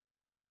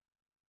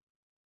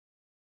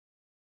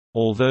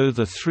 Although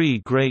the three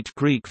great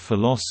Greek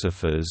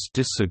philosophers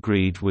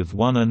disagreed with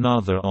one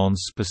another on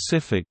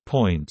specific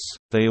points,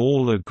 they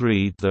all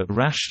agreed that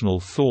rational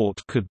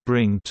thought could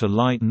bring to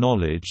light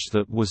knowledge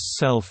that was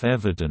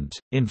self-evident,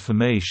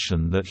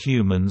 information that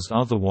humans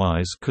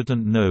otherwise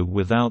couldn't know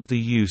without the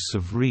use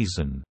of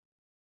reason.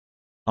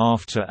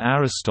 After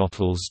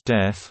Aristotle's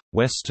death,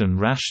 Western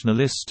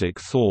rationalistic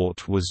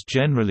thought was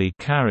generally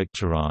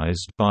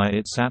characterized by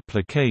its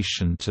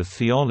application to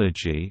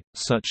theology,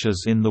 such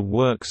as in the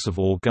works of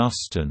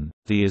Augustine,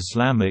 the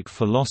Islamic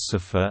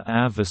philosopher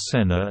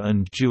Avicenna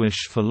and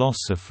Jewish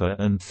philosopher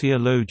and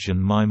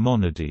theologian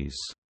Maimonides.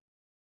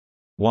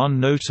 One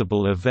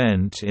notable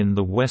event in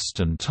the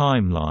Western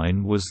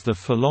timeline was the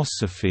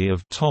philosophy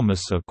of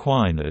Thomas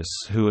Aquinas,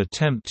 who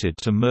attempted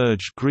to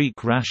merge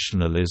Greek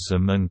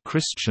rationalism and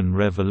Christian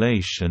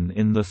revelation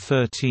in the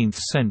 13th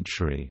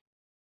century.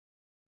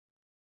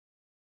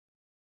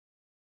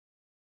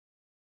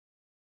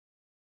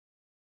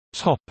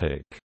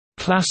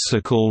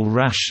 Classical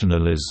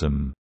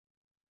rationalism.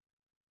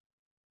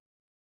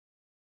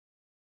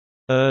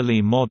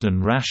 Early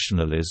modern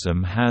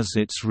rationalism has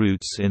its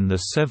roots in the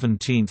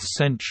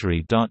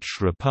 17th-century Dutch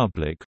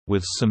Republic,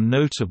 with some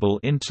notable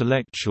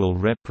intellectual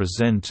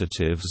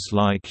representatives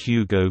like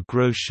Hugo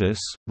Grotius,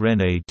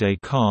 René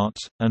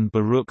Descartes, and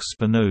Baruch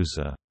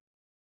Spinoza.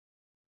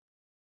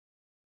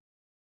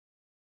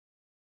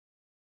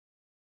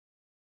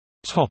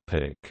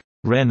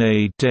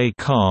 René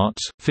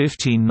Descartes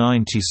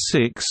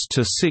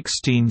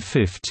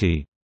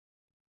 (1596–1650).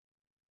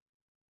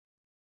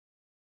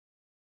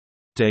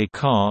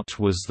 Descartes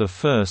was the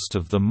first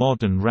of the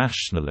modern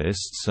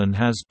rationalists and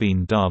has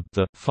been dubbed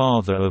the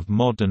 «father of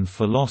modern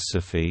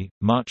philosophy».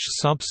 Much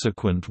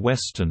subsequent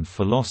Western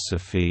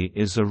philosophy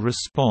is a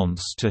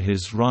response to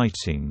his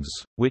writings,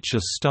 which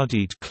are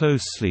studied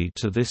closely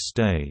to this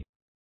day.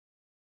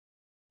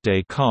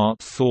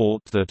 Descartes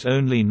thought that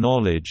only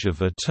knowledge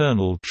of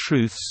eternal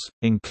truths,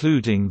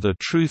 including the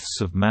truths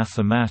of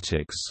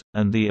mathematics,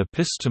 and the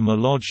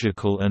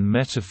epistemological and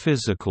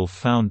metaphysical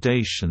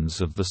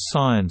foundations of the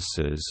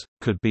sciences,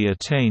 could be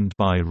attained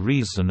by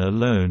reason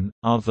alone.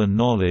 Other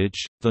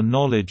knowledge, the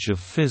knowledge of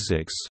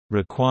physics,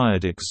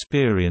 required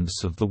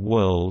experience of the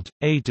world,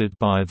 aided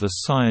by the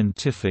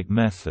scientific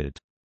method.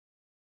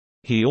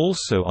 He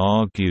also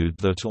argued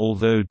that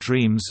although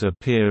dreams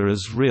appear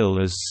as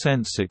real as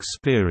sense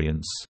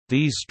experience,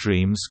 these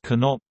dreams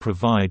cannot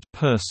provide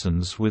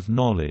persons with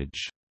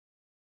knowledge.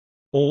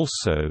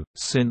 Also,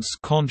 since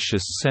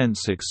conscious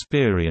sense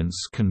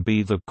experience can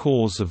be the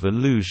cause of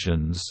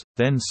illusions,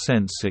 then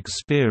sense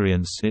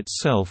experience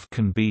itself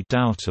can be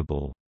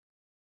doubtable.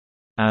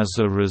 As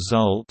a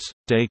result,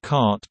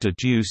 Descartes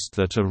deduced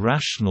that a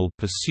rational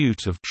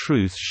pursuit of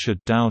truth should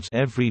doubt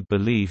every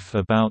belief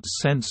about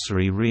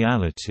sensory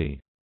reality.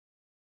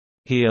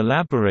 He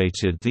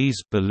elaborated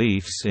these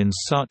beliefs in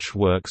such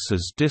works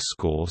as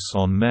Discourse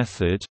on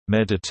Method,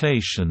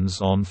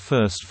 Meditations on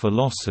First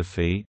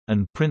Philosophy,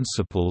 and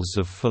Principles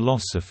of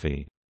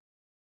Philosophy.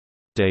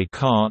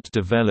 Descartes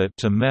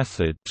developed a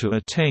method to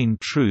attain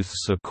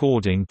truths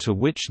according to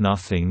which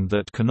nothing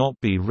that cannot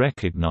be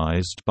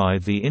recognized by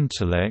the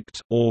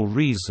intellect or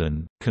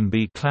reason can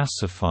be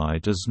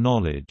classified as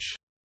knowledge.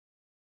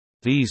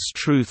 These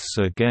truths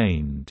are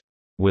gained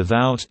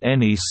without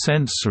any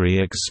sensory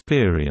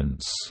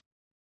experience,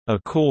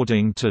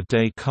 according to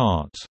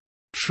Descartes.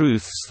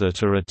 Truths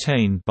that are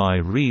attained by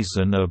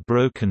reason are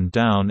broken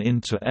down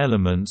into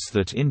elements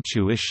that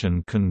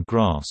intuition can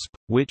grasp,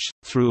 which,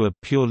 through a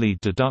purely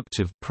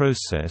deductive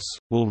process,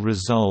 will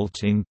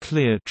result in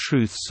clear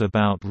truths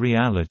about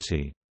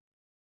reality.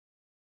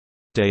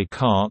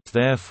 Descartes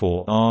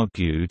therefore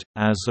argued,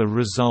 as a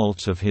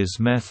result of his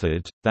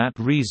method, that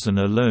reason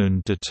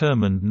alone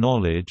determined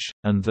knowledge,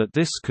 and that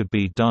this could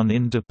be done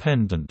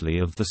independently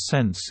of the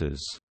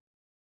senses.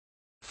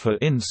 For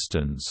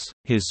instance,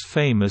 his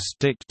famous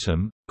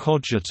dictum,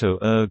 cogito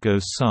ergo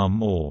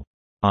sum, or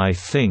I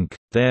think,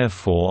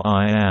 therefore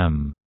I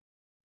am,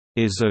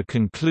 is a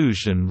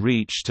conclusion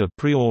reached a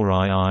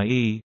priori,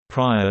 i.e.,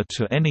 prior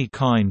to any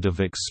kind of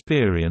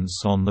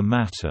experience on the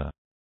matter.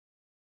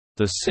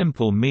 The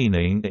simple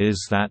meaning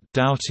is that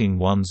doubting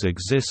one's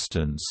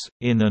existence,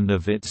 in and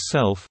of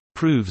itself,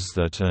 proves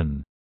that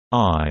an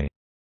I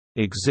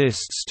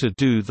exists to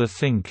do the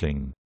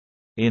thinking.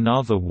 In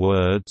other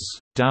words,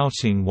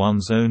 doubting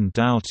one's own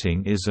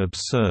doubting is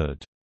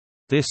absurd.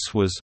 This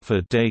was,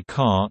 for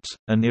Descartes,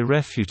 an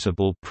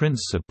irrefutable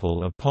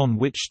principle upon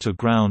which to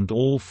ground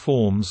all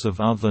forms of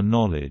other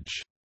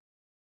knowledge.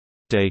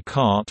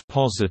 Descartes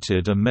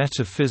posited a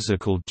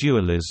metaphysical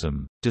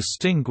dualism,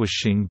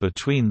 distinguishing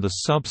between the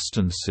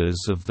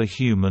substances of the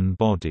human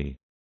body,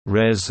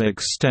 res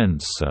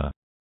extensa,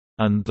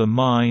 and the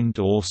mind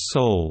or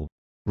soul,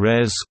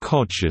 res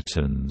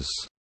cogitans.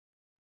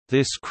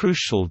 This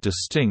crucial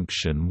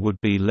distinction would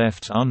be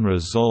left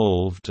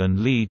unresolved and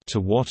lead to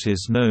what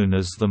is known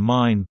as the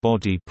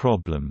mind-body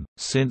problem,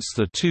 since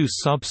the two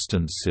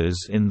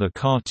substances in the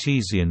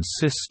Cartesian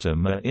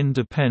system are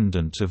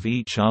independent of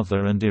each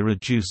other and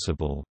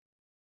irreducible.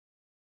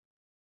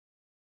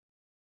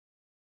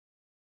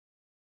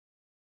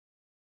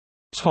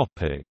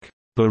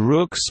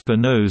 Baruch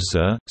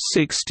Spinoza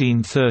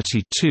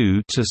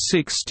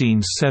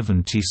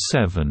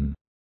 (1632–1677).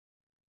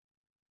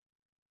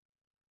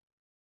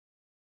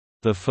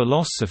 The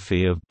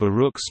philosophy of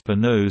Baruch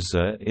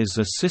Spinoza is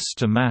a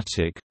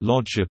systematic,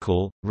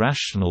 logical,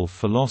 rational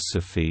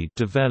philosophy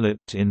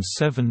developed in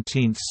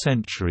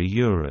 17th-century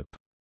Europe.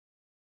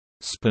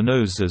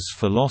 Spinoza's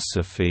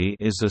philosophy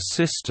is a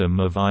system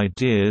of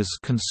ideas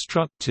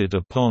constructed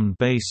upon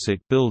basic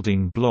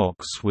building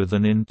blocks with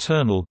an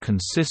internal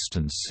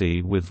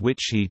consistency with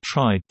which he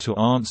tried to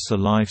answer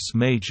life's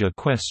major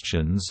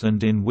questions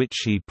and in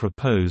which he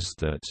proposed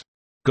that,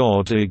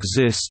 "God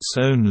exists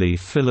only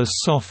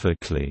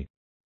philosophically."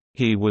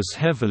 He was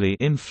heavily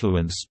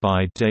influenced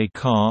by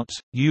Descartes,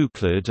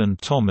 Euclid and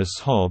Thomas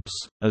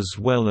Hobbes, as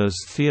well as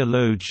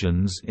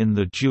theologians in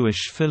the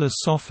Jewish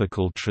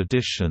philosophical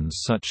tradition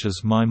such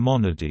as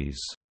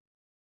Maimonides.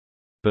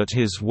 But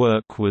his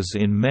work was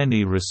in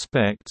many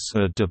respects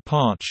a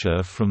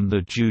departure from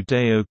the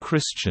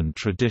Judeo-Christian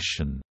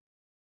tradition.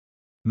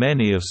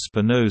 Many of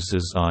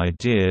Spinoza's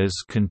ideas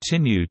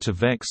continue to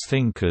vex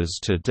thinkers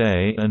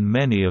today, and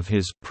many of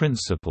his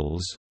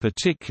principles,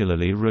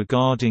 particularly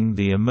regarding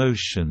the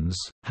emotions,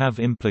 have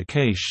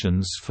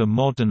implications for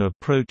modern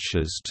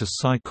approaches to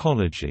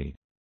psychology.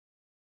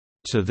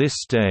 To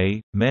this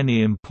day,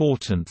 many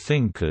important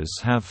thinkers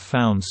have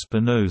found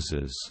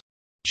Spinoza's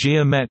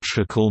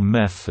geometrical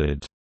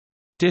method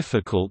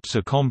difficult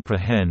to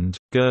comprehend.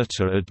 Goethe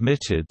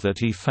admitted that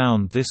he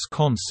found this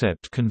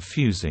concept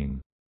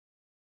confusing.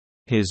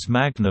 His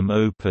magnum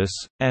opus,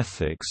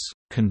 Ethics,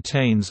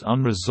 contains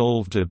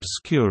unresolved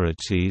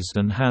obscurities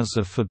and has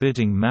a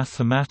forbidding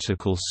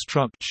mathematical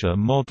structure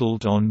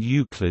modeled on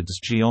Euclid's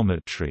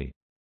geometry.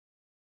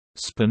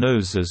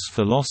 Spinoza's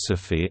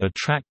philosophy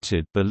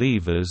attracted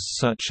believers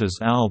such as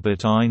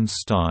Albert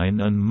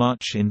Einstein and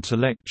much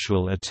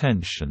intellectual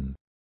attention.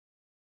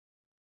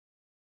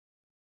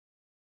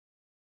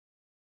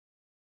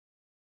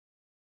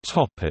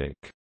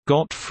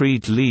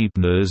 Gottfried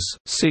Leibniz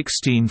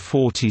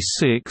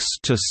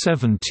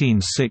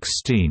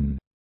 (1646–1716).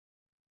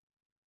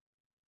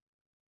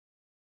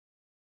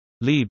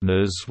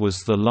 Leibniz was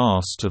the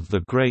last of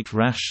the great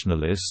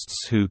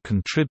rationalists who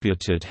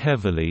contributed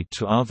heavily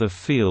to other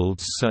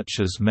fields such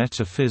as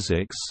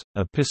metaphysics,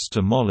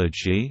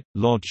 epistemology,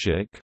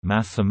 logic,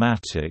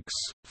 mathematics,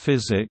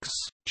 physics,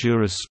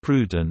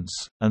 jurisprudence,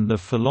 and the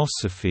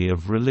philosophy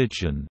of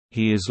religion.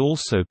 He is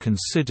also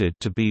considered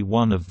to be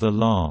one of the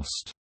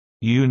last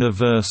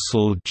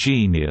universal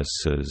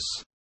geniuses.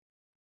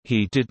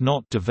 He did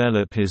not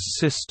develop his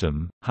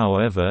system,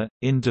 however,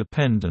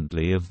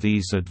 independently of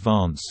these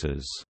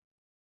advances.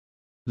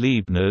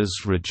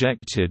 Leibniz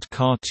rejected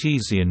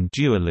Cartesian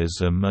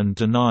dualism and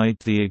denied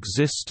the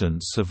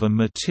existence of a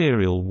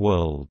material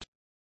world.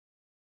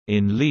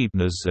 In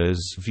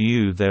Leibniz's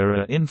view, there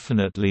are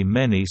infinitely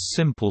many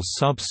simple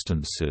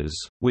substances,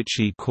 which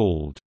he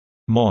called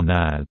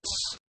monads,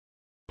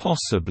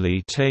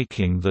 possibly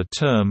taking the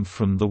term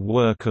from the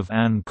work of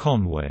Anne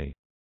Conway.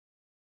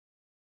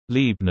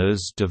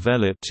 Leibniz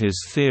developed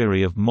his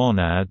theory of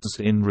monads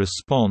in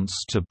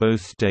response to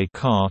both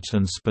Descartes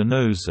and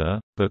Spinoza,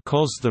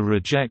 because the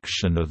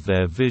rejection of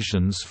their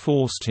visions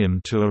forced him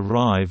to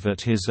arrive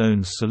at his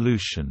own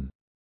solution.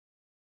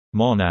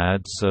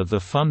 Monads are the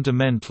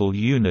fundamental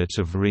unit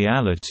of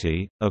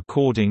reality,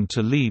 according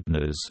to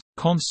Leibniz,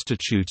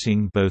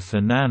 constituting both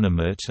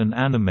inanimate and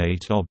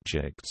animate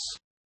objects.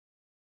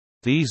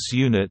 These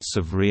units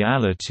of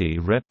reality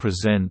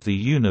represent the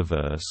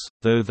universe,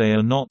 though they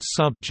are not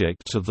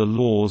subject to the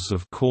laws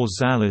of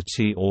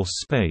causality or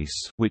space,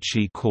 which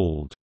he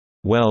called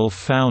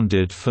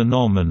well-founded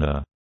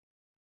phenomena.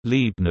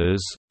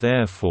 Leibniz,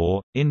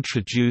 therefore,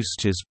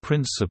 introduced his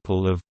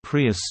principle of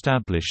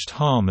pre-established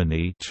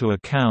harmony to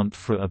account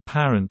for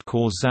apparent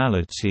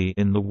causality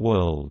in the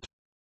world.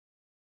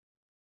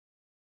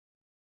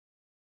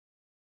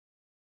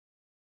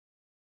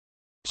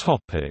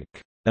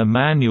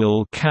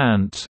 Immanuel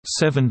Kant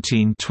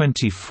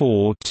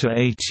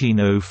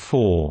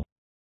 (1724–1804).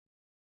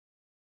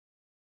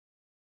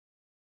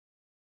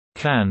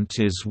 Kant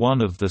is one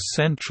of the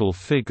central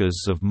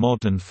figures of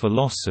modern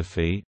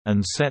philosophy,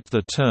 and set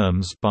the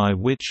terms by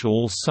which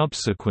all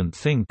subsequent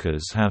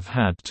thinkers have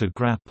had to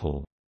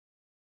grapple.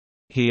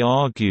 He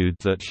argued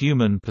that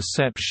human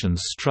perception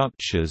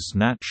structures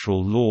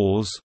natural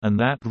laws, and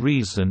that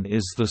reason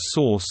is the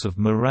source of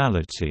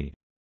morality.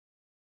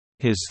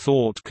 His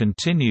thought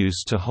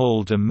continues to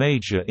hold a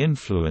major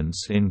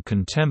influence in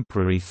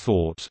contemporary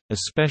thought,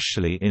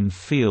 especially in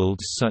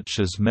fields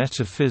such as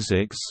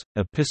metaphysics,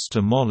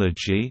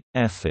 epistemology,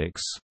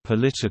 ethics,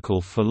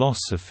 political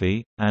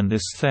philosophy, and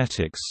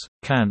aesthetics.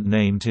 Kant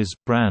named his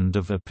brand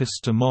of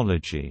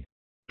epistemology,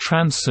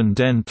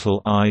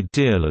 "transcendental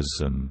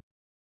idealism,"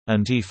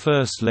 and he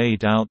first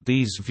laid out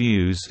these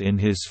views in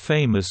his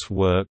famous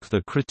work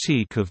The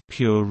Critique of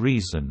Pure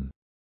Reason.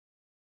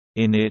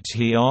 In it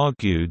he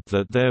argued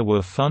that there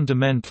were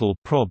fundamental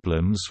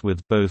problems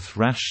with both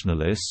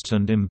rationalist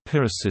and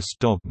empiricist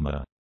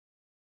dogma.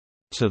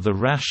 To the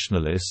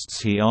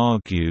rationalists he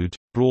argued,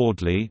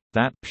 broadly,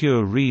 that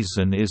pure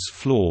reason is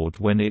flawed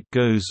when it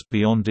goes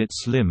beyond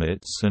its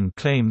limits and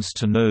claims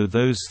to know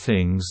those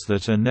things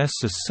that are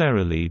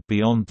necessarily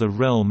beyond the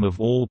realm of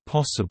all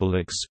possible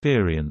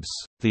experience,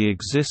 the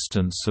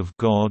existence of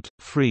God,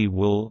 free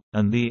will,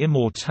 and the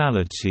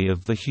immortality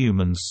of the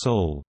human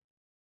soul.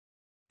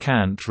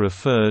 Kant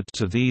referred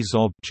to these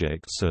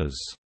objects as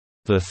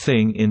the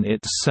thing in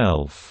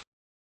itself,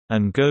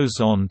 and goes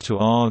on to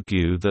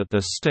argue that their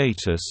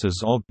status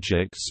as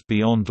objects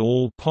beyond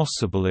all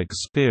possible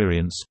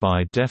experience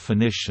by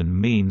definition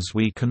means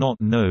we cannot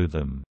know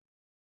them.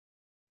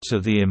 To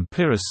the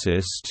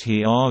empiricist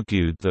he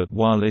argued that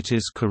while it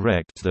is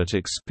correct that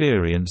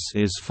experience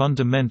is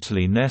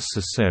fundamentally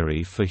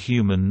necessary for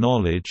human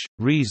knowledge,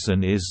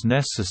 reason is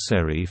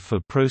necessary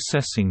for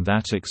processing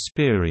that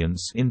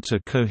experience into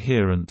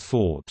coherent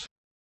thought.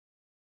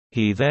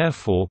 He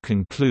therefore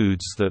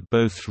concludes that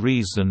both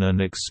reason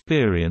and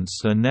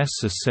experience are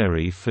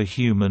necessary for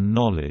human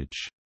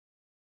knowledge.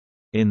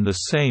 In the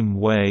same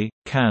way,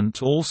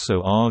 Kant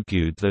also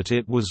argued that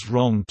it was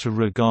wrong to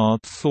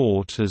regard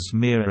thought as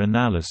mere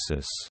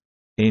analysis.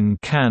 In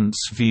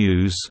Kant's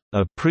views,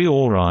 a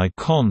priori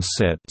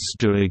concepts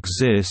do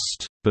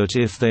exist, but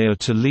if they are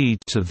to lead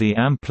to the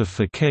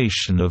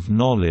amplification of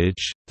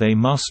knowledge, they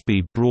must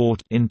be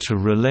brought into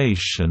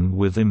relation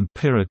with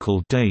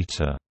empirical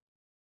data.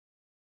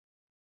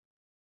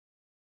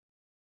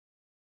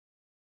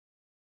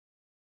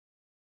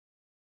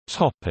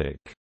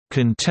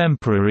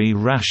 Contemporary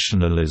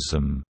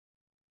rationalism.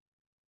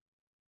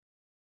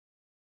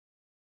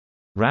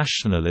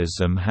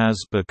 Rationalism has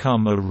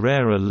become a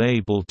rarer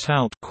label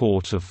tout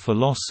court of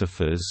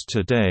philosophers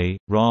today.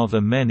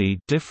 Rather many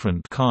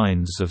different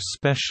kinds of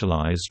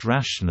specialized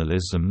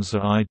rationalisms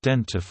are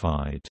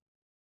identified.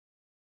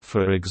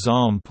 For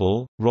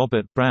example,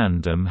 Robert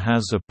Brandom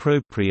has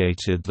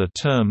appropriated the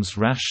terms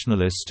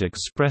rationalist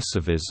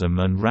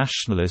expressivism and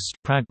rationalist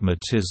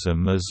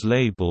pragmatism as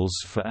labels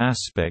for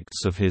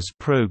aspects of his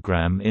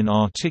program in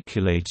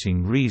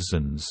articulating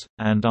reasons,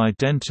 and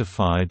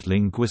identified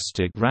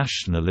linguistic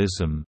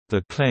rationalism,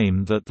 the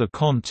claim that the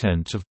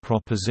content of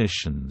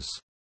propositions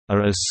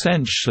are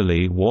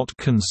essentially what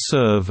can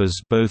serve as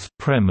both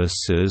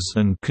premises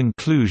and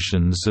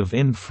conclusions of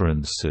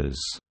inferences,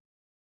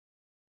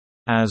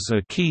 as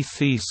a key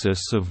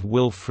thesis of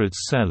Wilfrid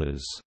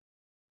Sellars.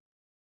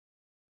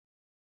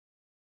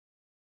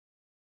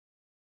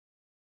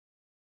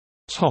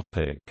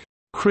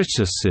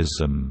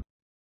 Criticism.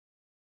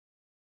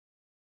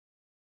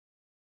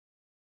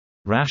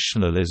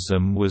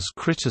 Rationalism was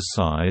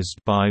criticized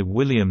by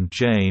William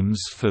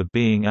James for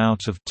being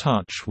out of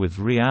touch with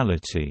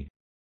reality.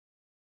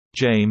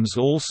 James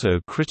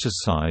also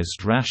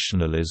criticized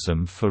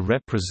rationalism for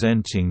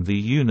representing the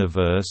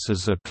universe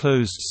as a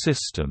closed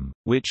system,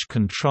 which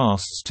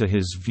contrasts to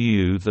his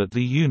view that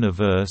the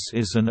universe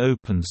is an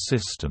open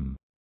system.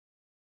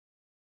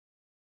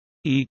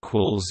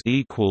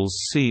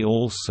 See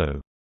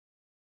also